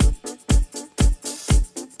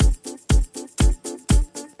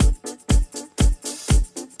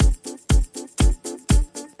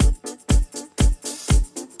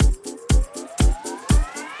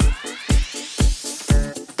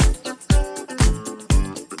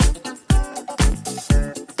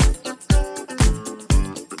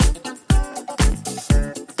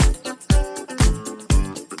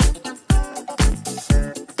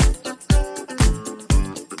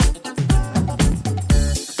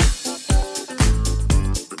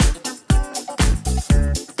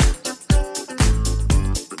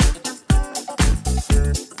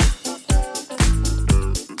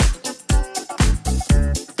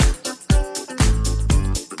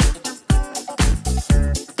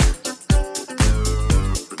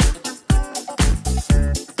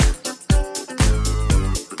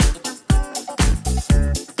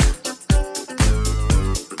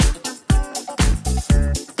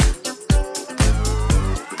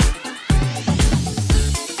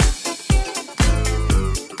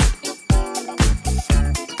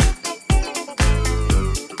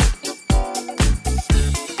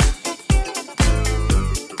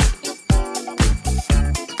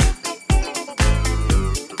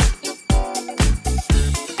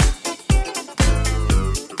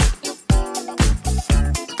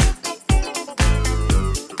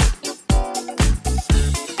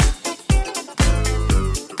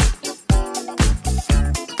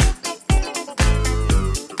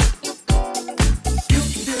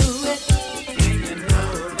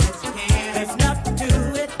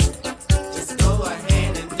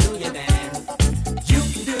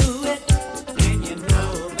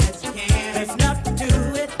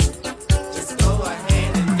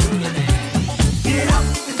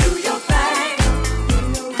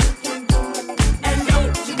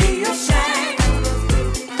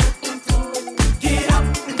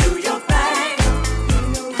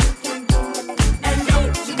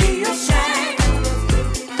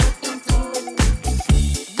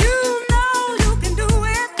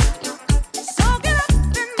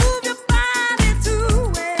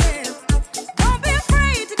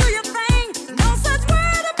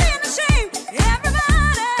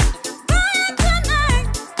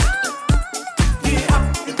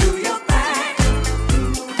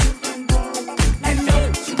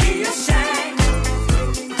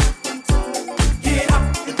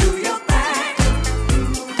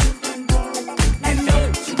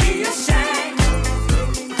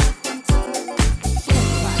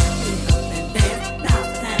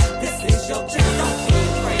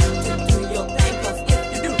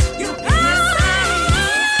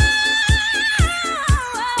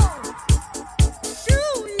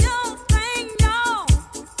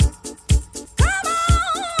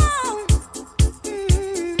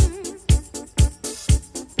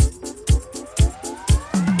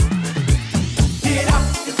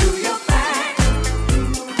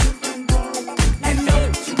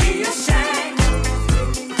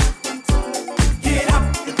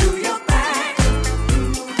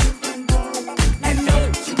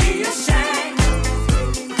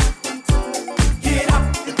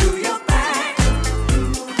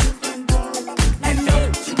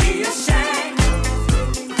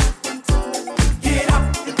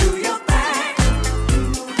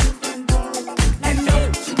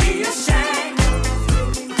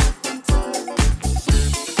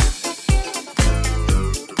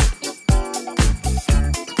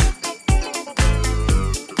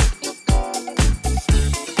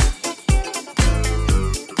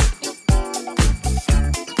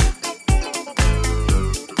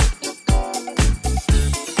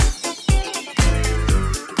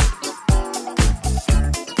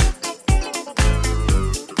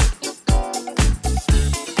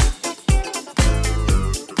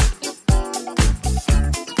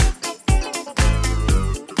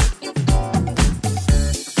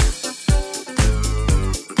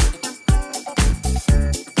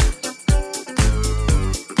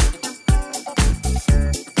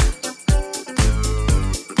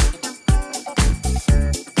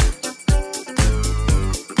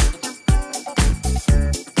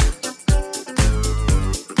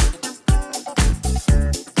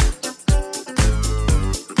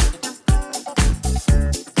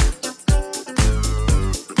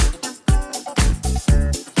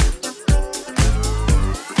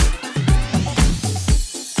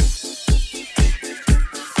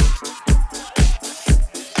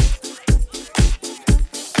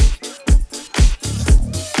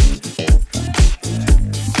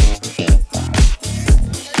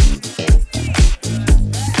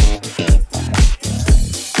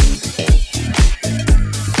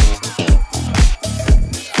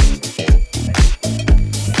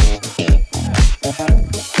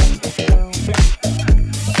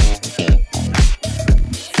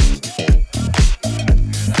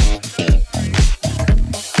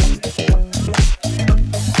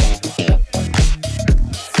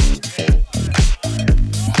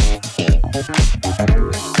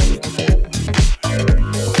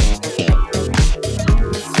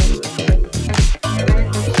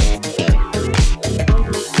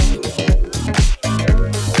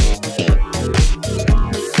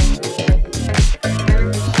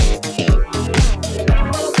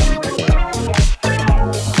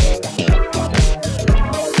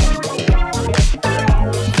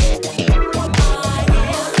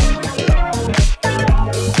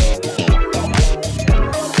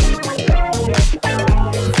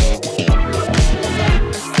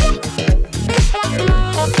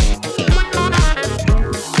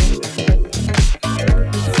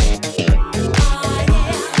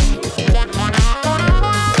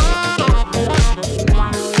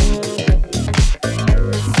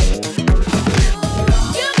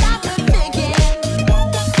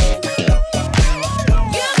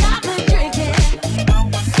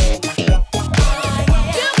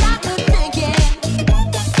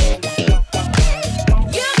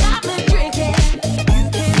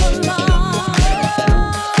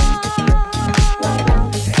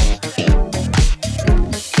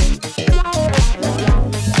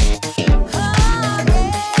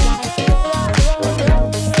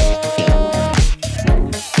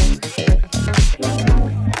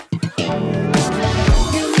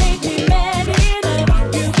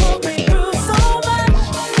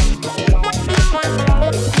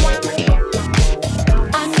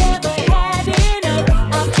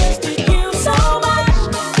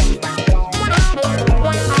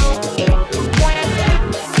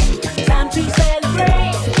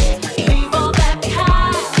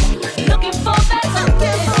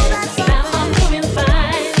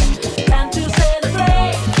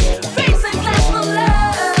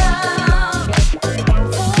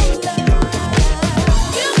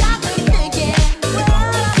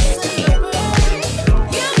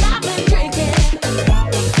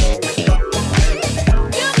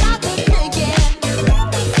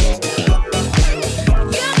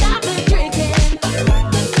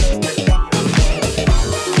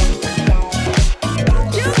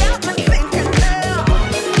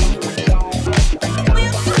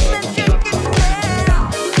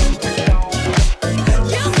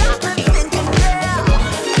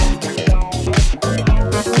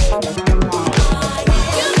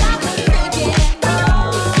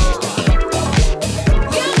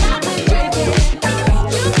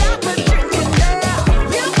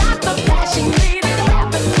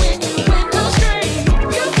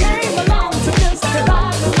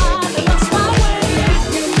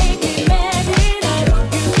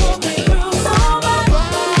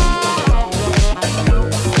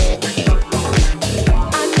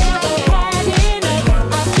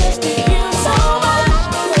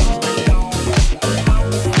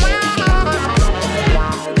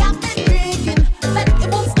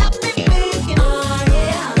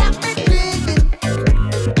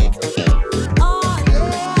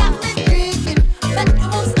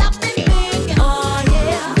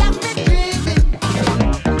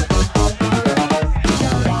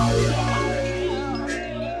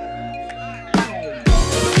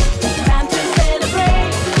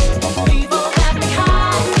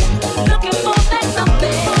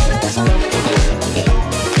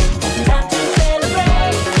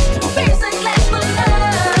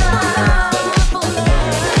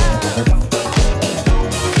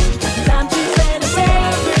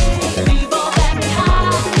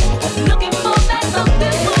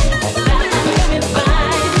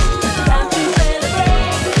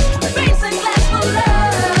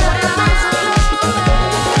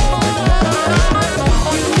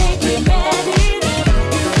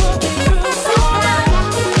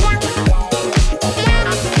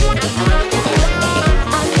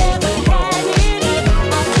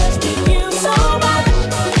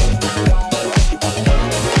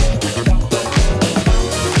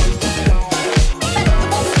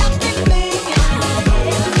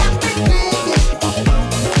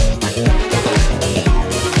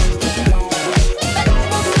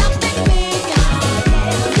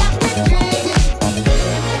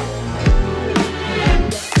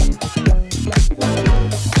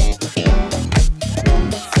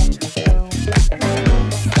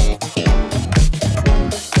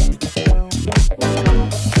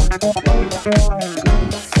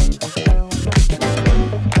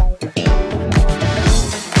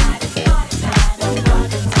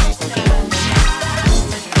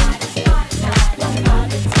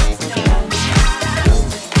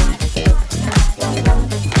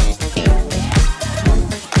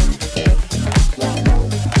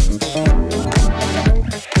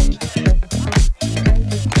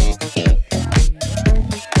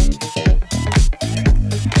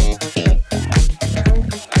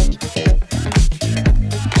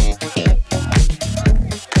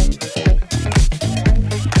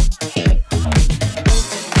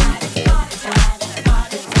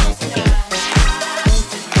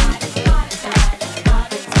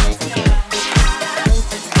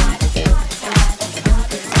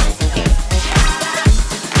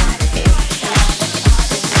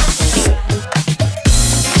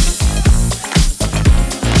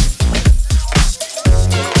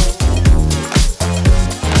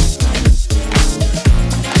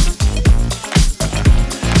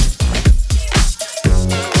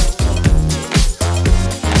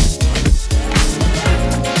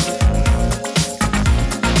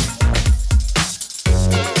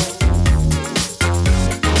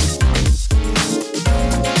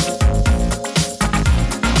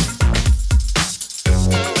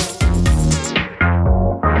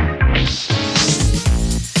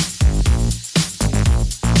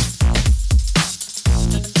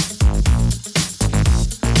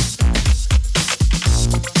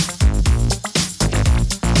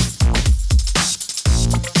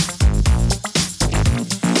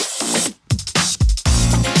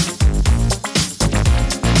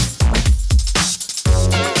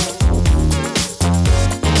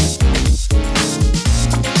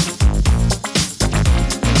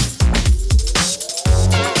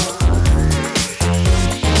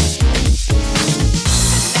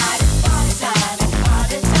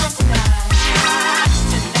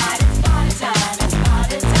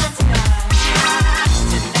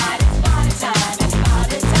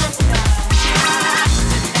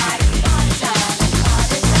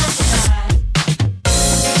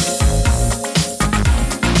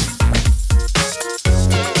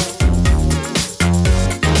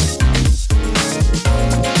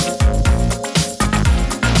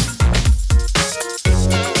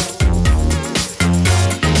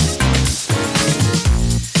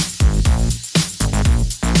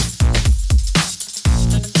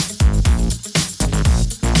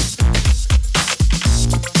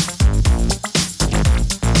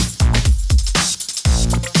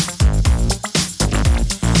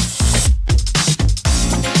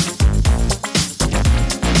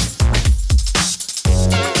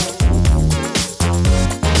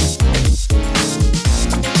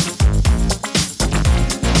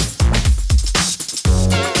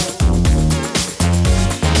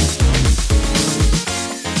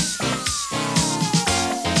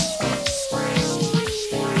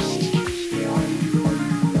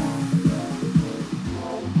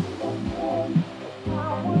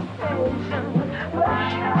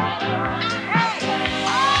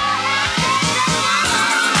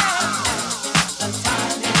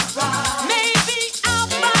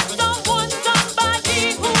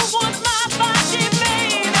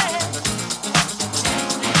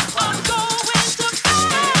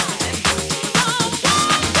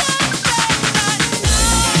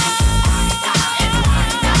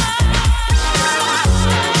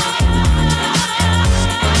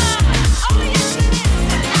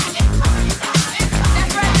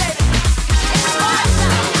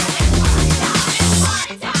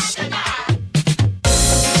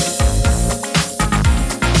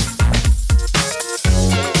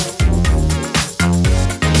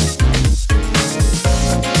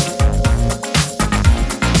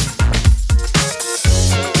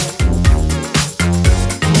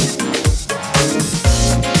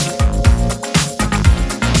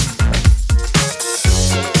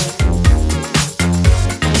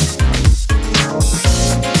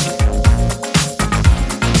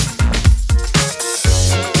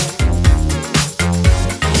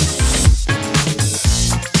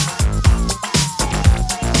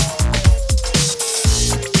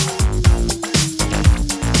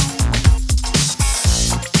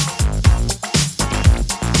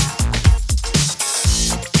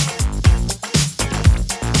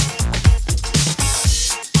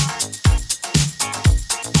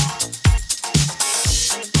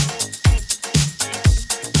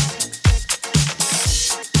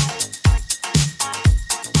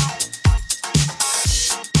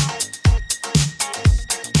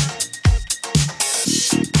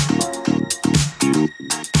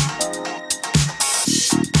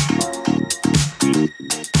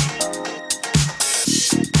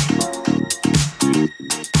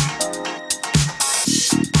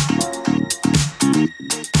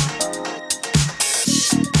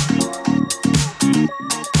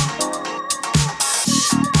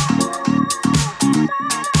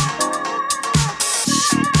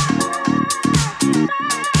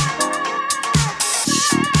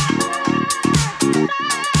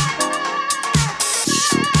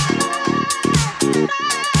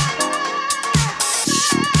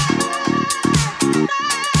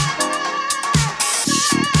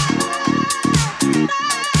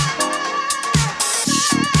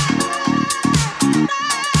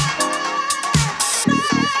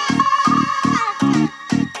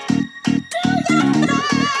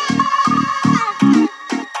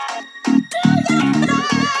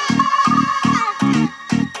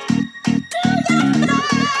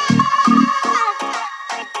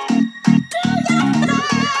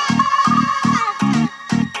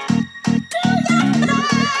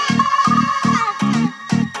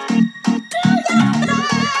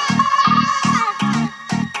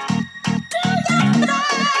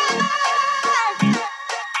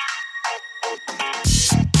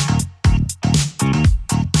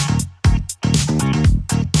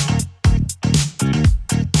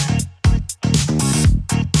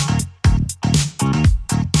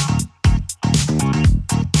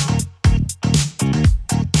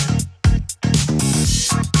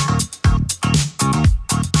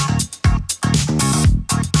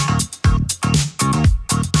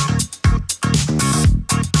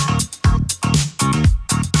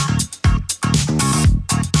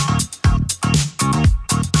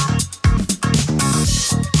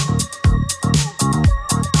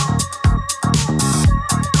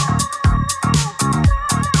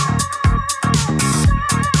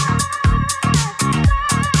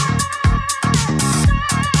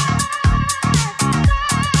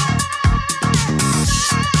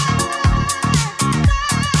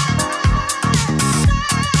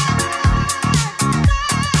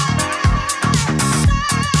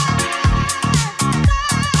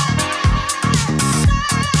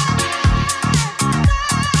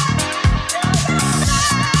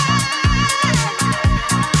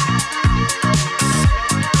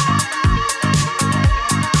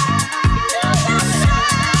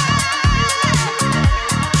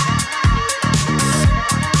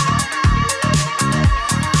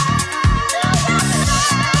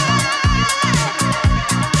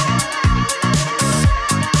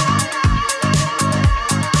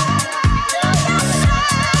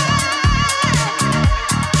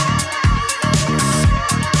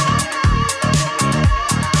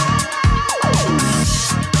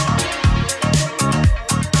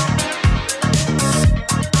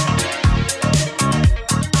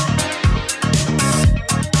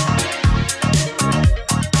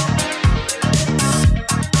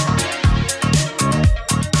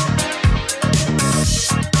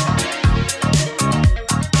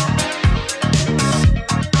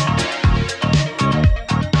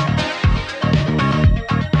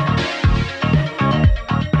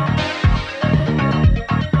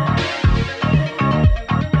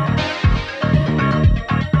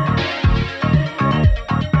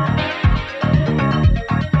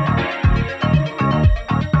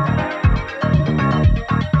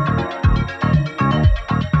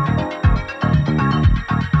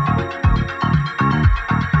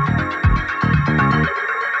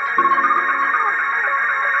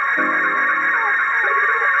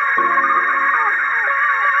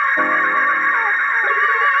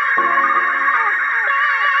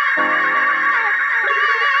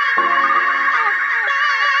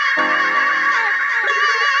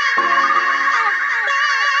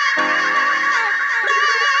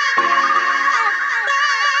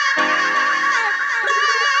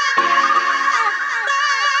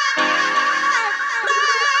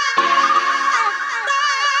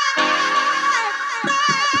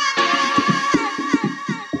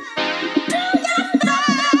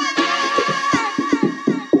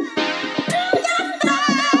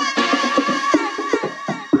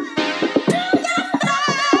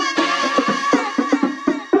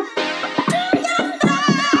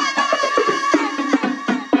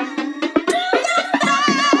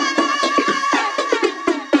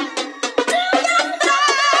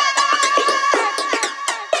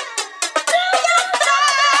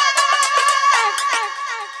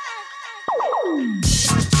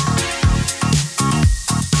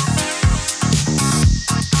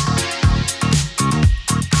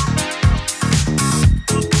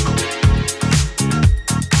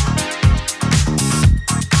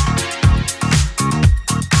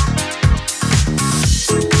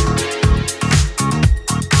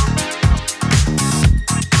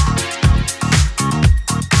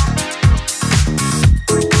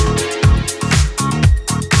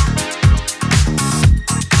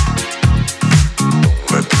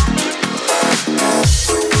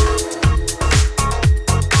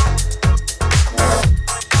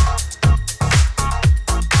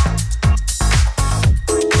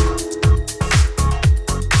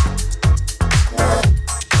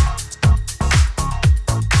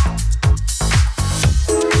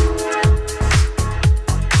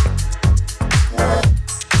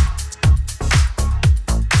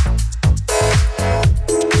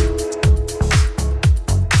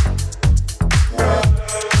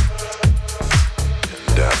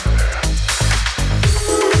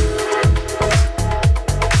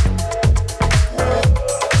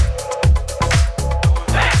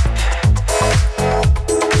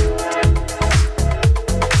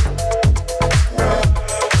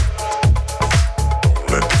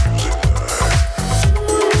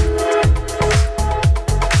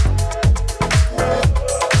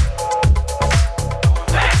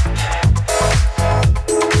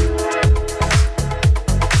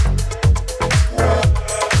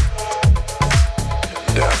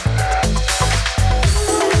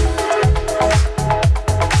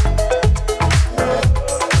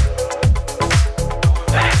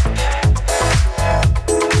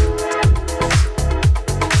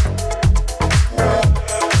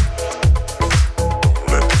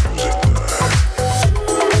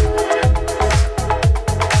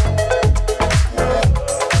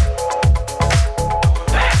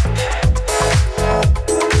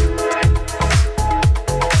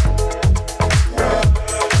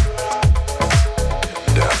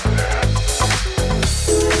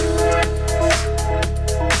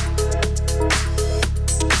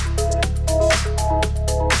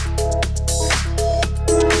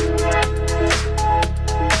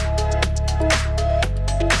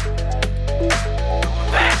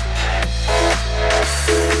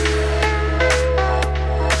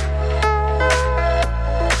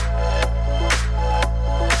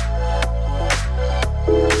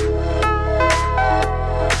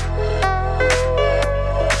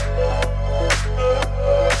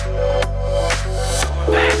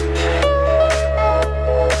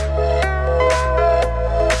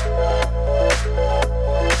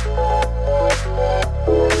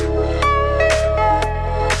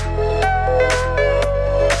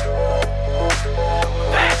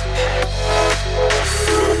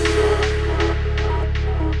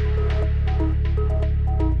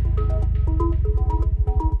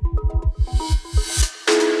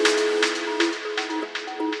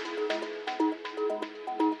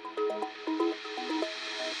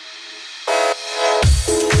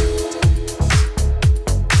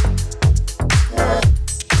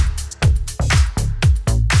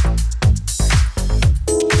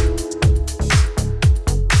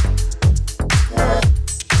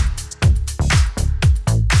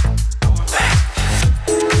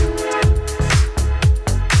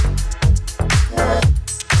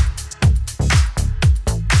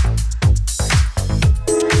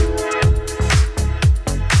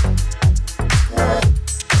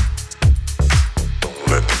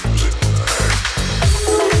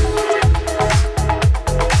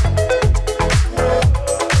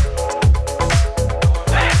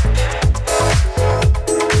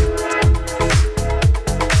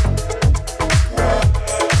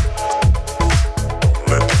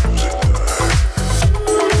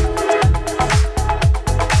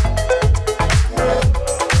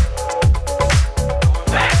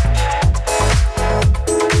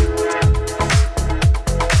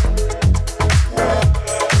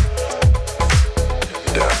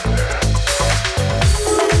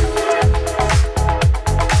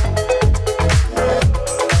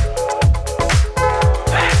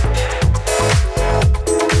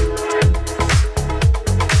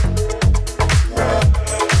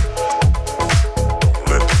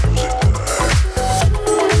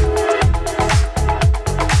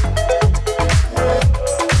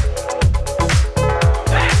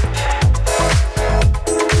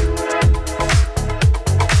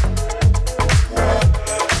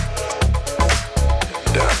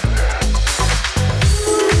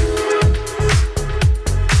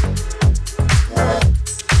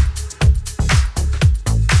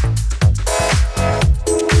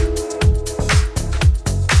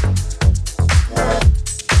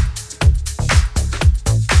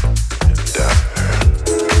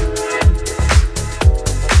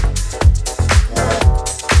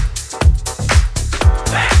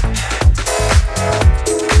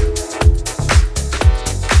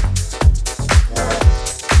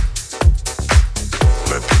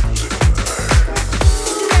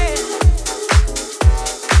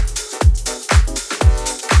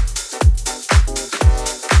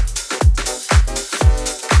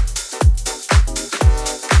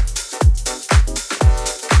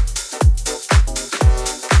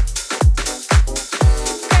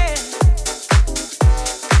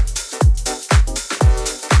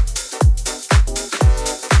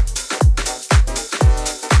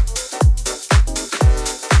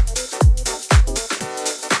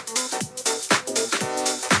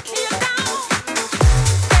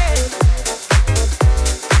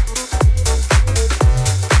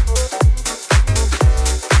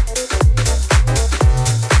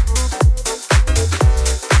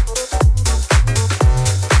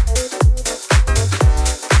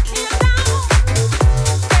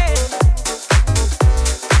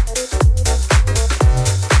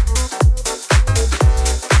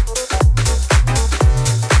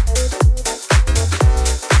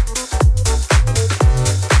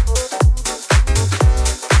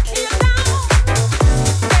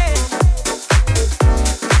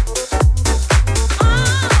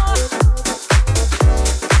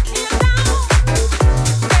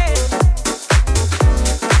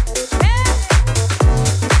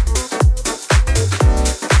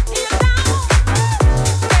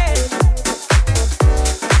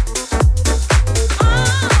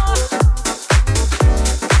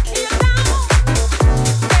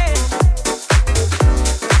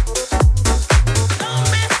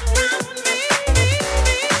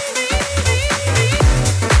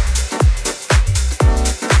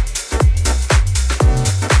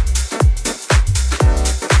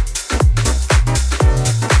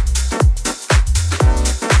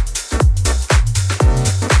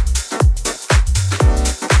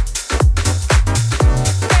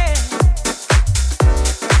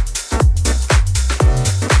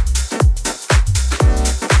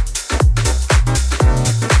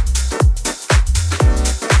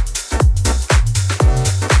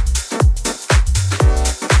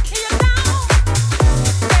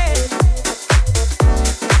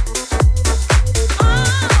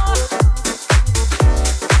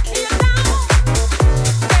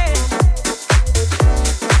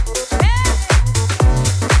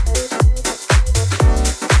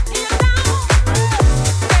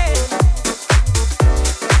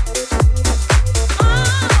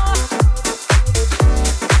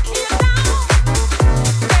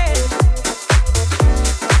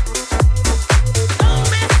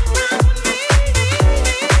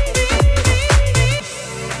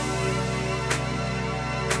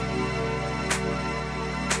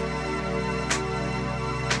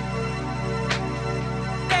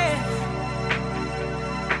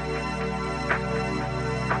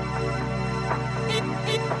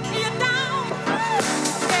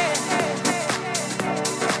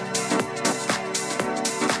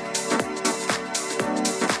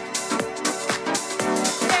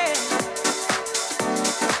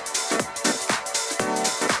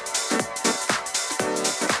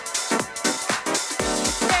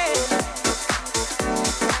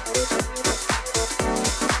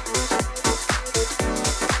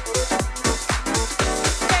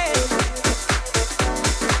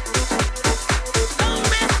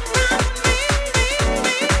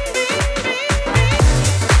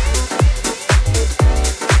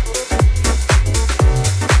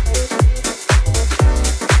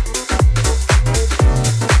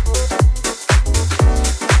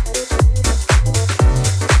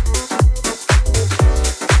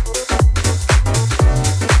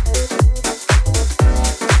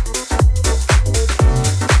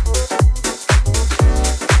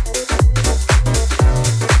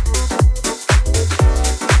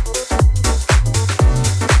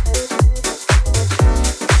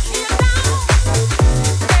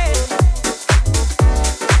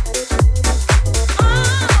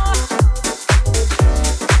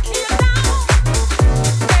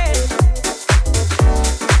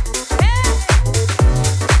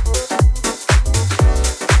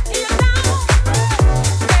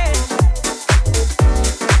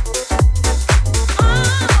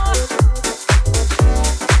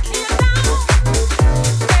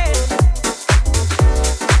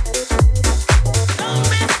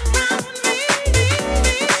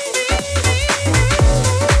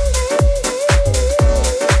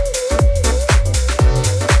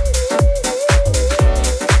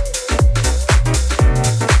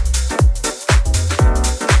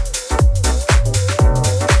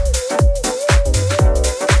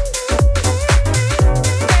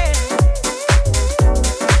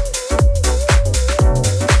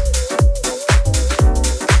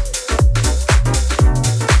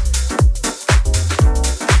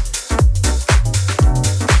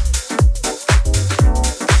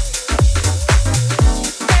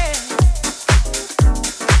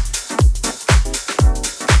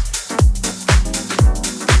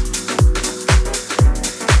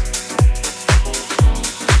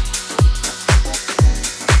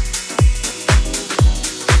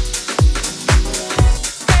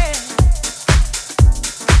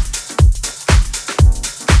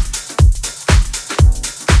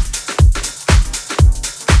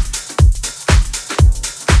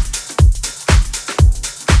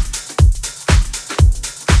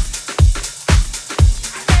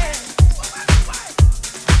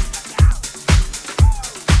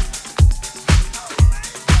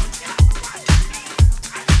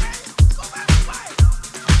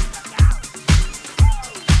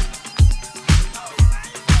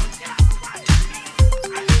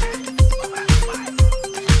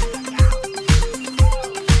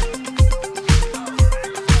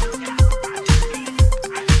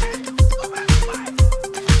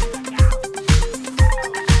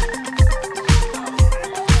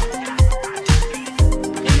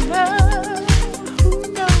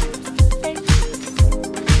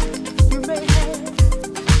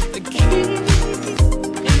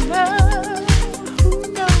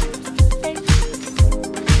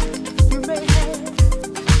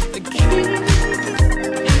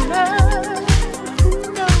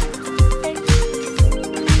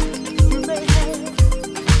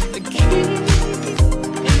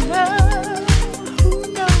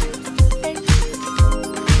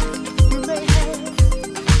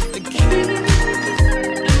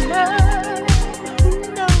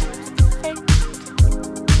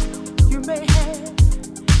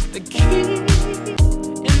 the key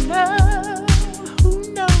in love.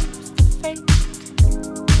 Who knows the fate?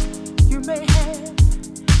 You may have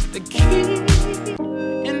the key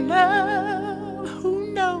in love.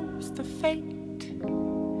 Who knows the fate?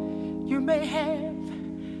 You may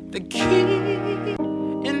have the key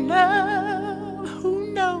in love. Who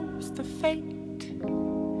knows the fate?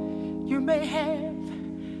 You may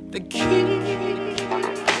have the key.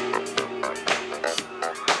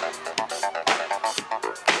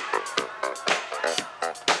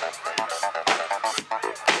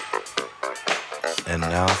 And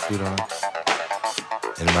now, sweetheart,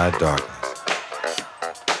 in my darkness,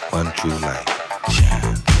 one true light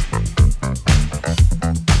shines.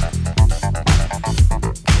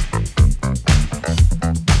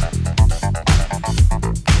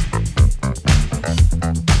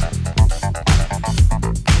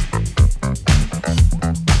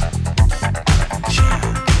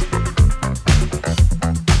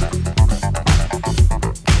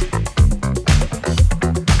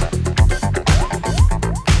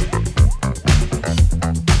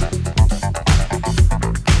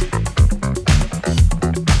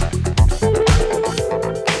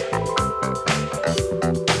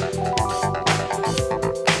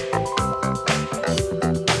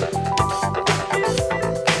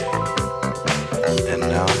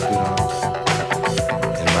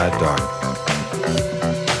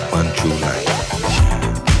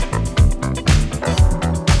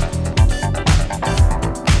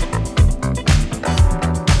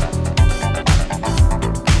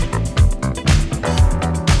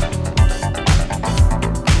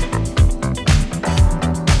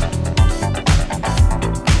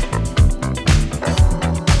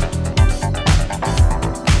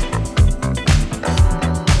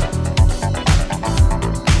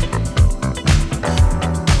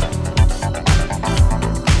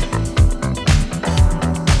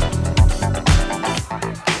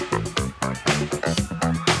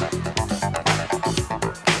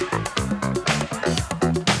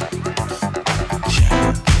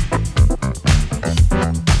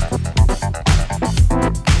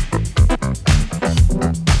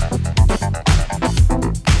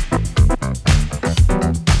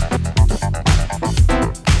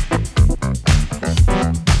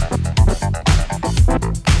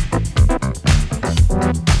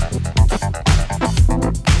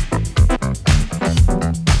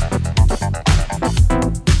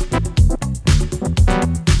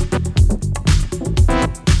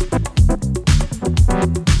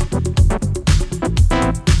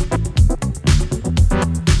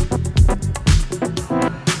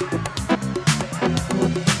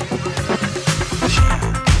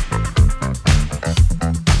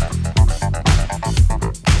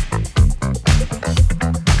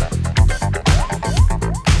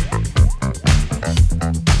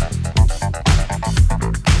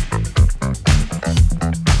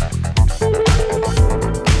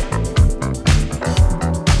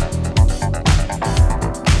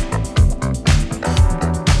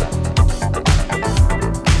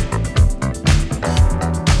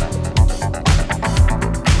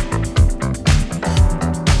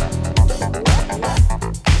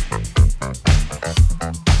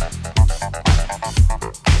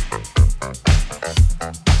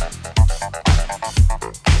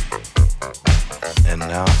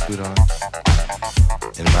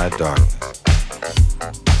 In my darkness,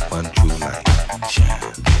 one true light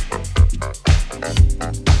shines.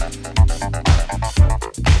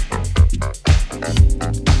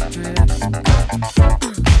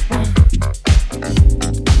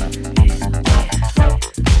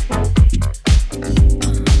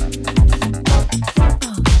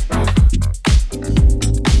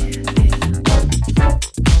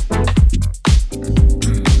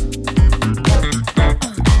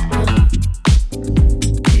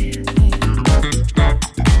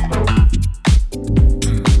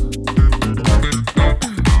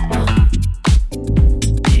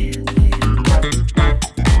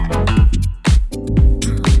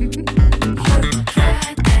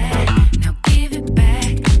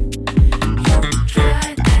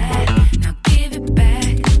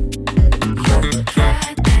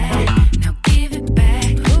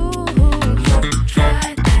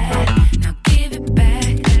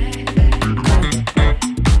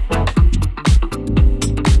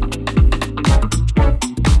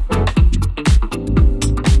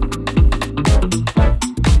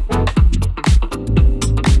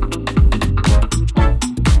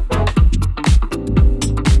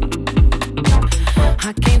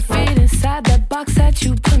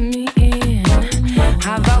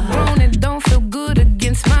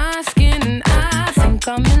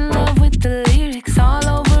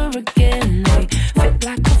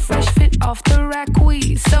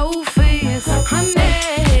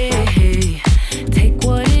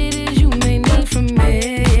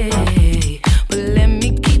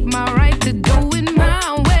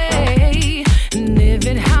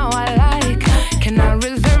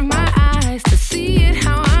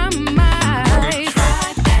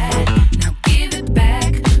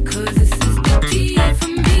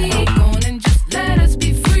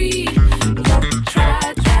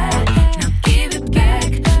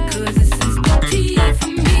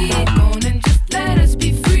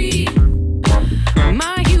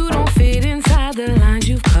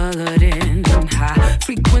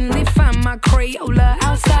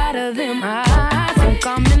 I think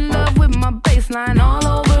I'm in love with my baseline all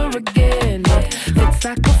over again. It's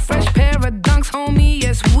like a fresh pair of dunks, homie,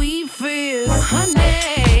 yes we feel.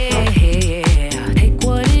 Honey, take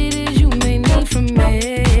what it is you may need from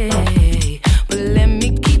me, but let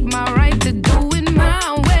me keep my right to do it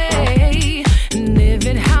my way and live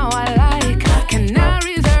it how I like. Can I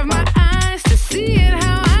reserve my eyes to see it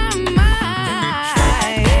how I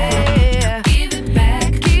might? Yeah. Give it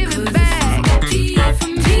back, T for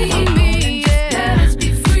me, yeah. Let us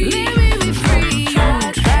be free, let me be free.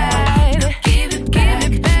 Right. Give it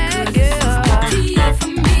back, yeah. T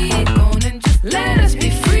for me, go and just let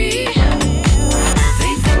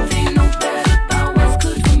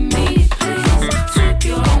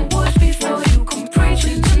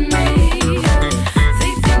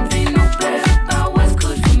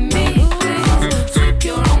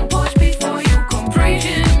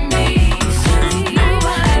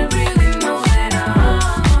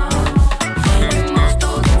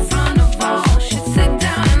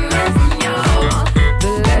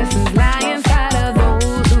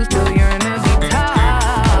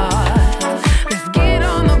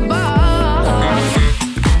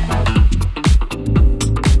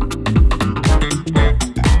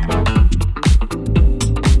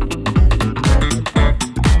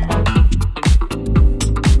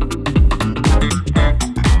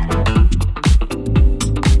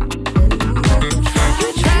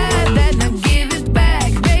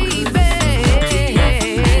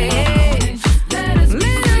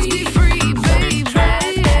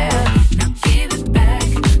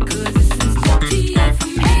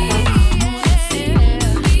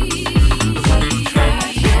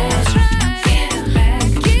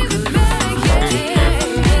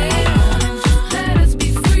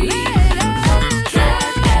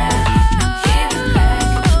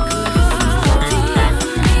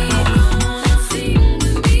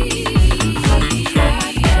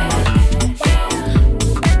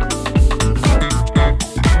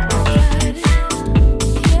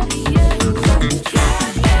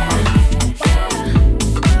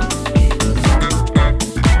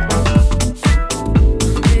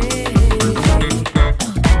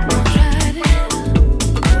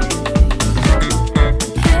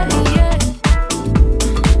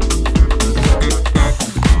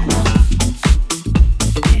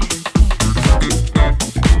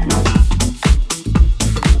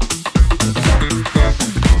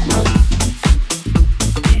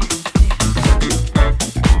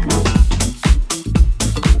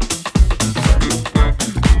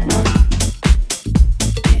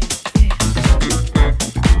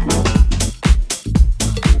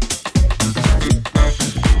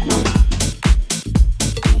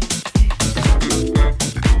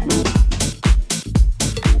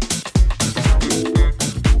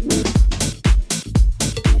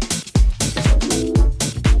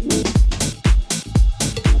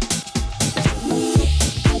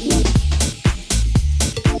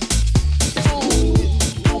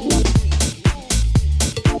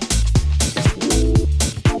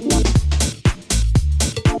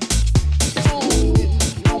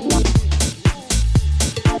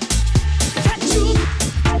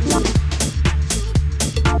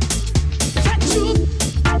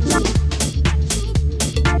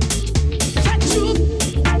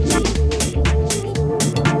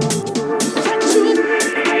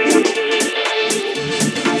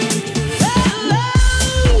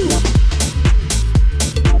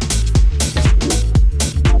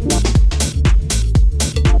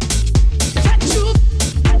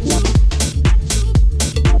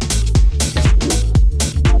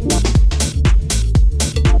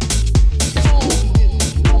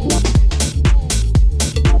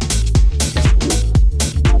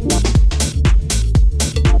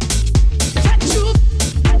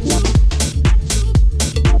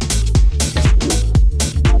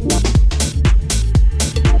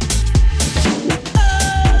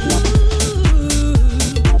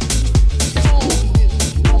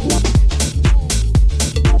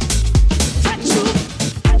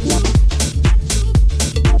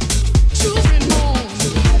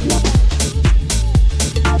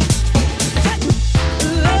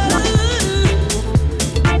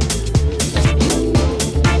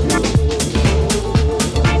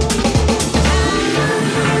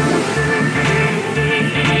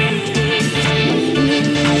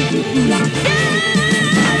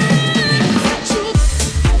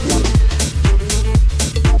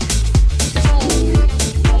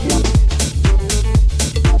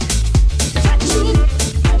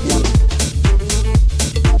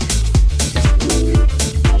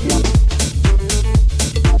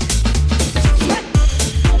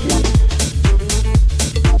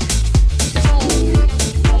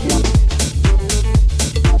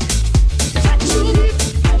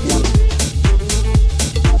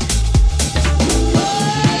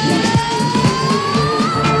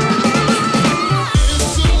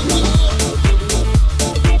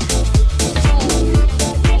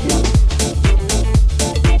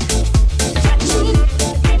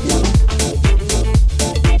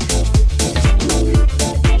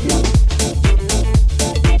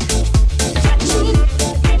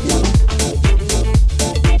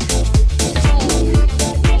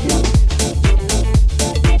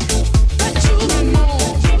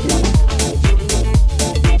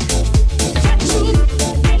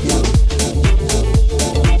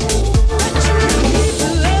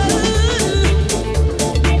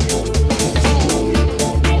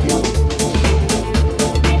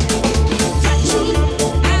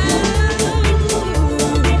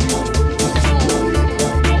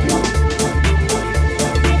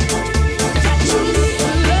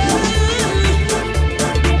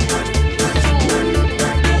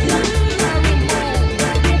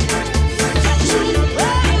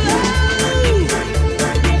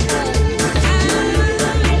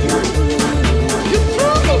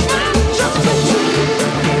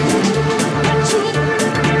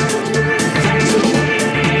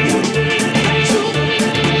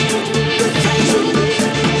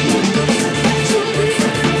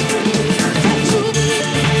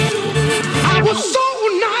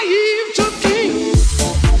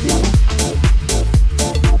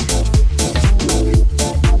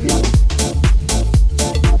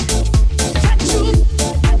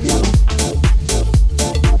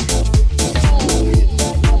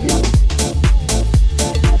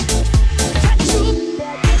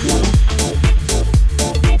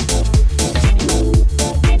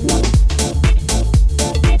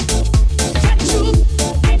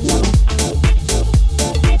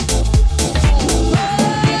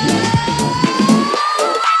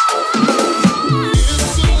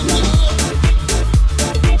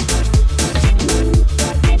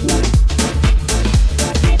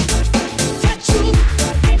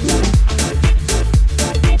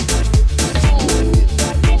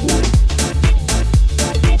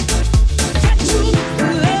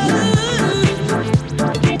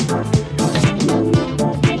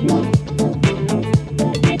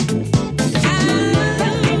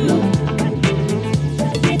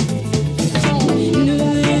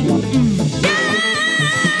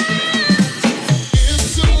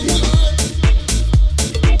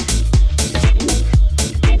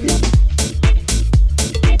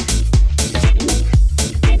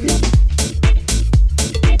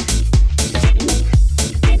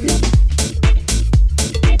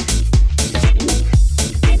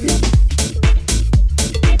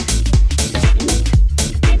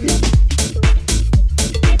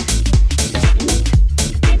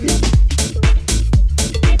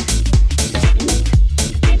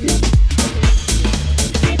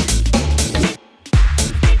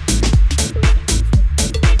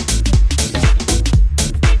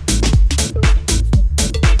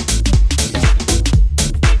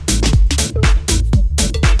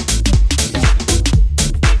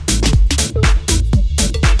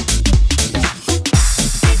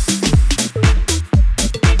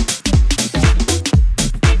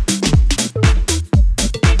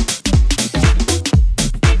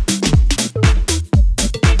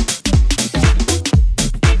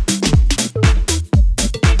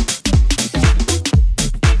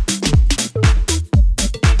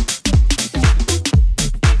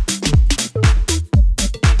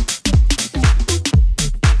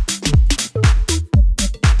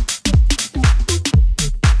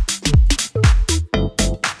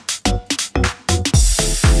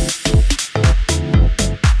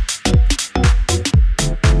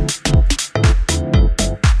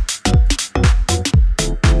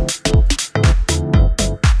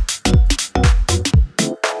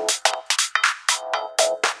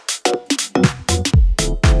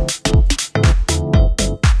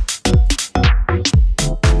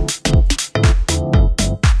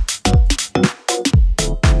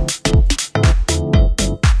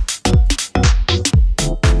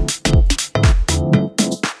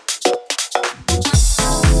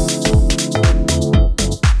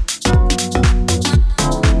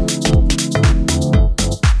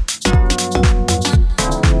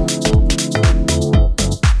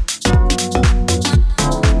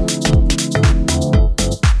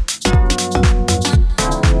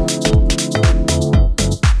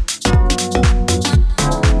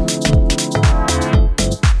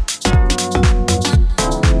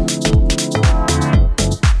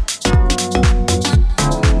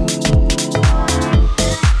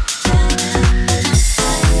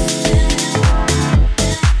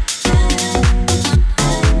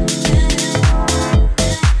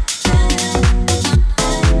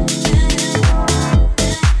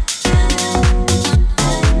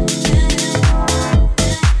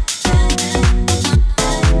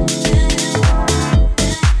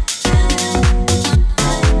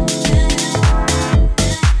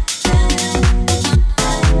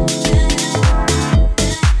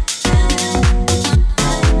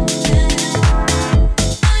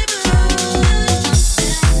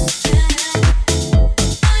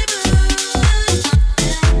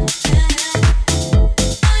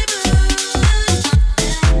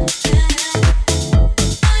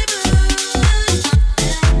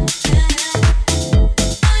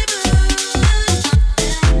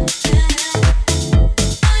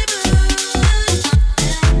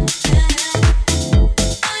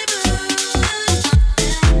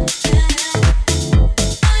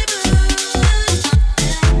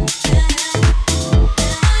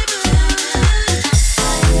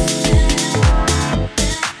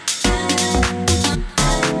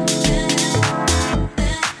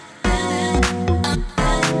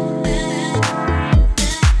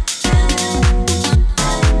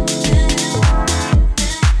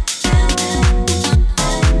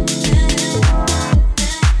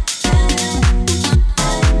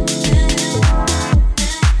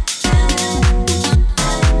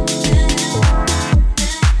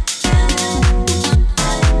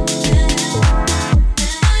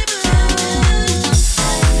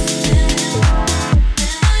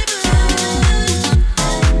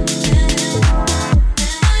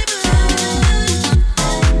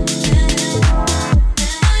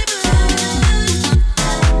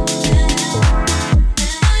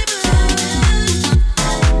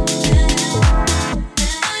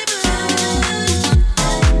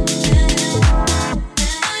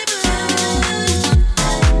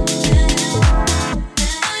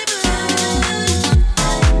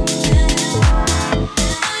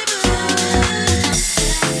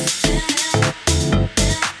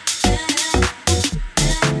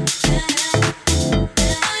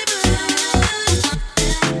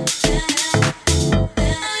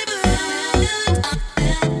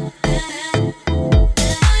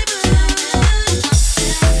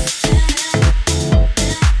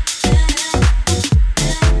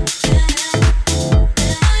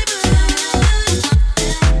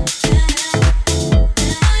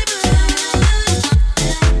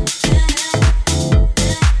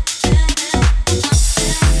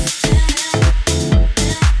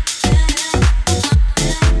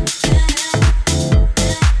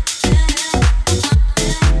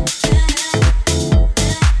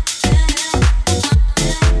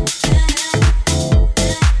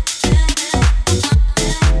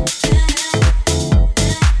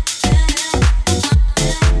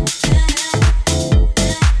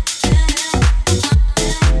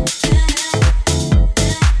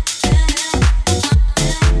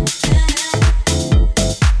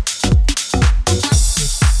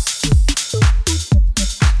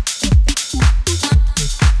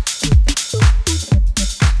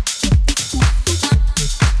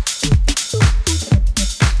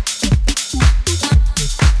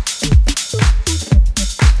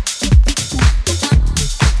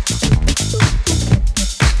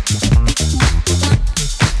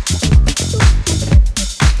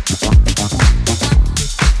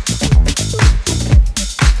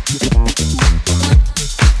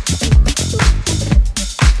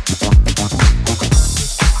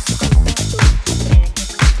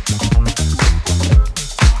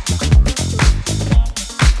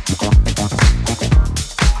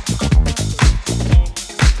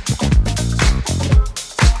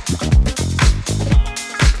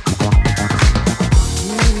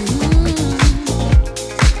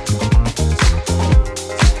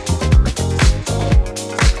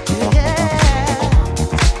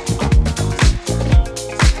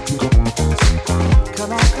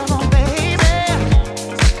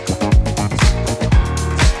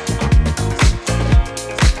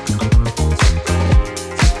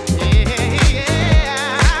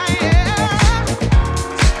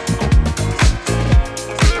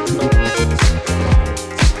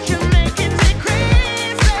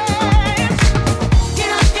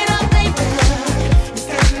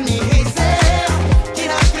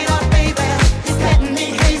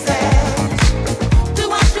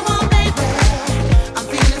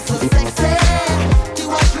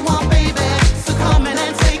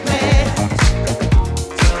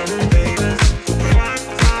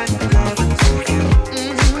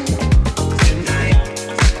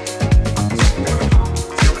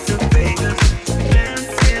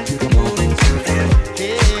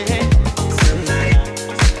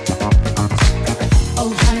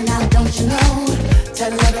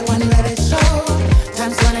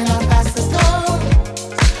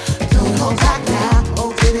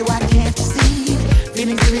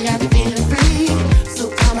got the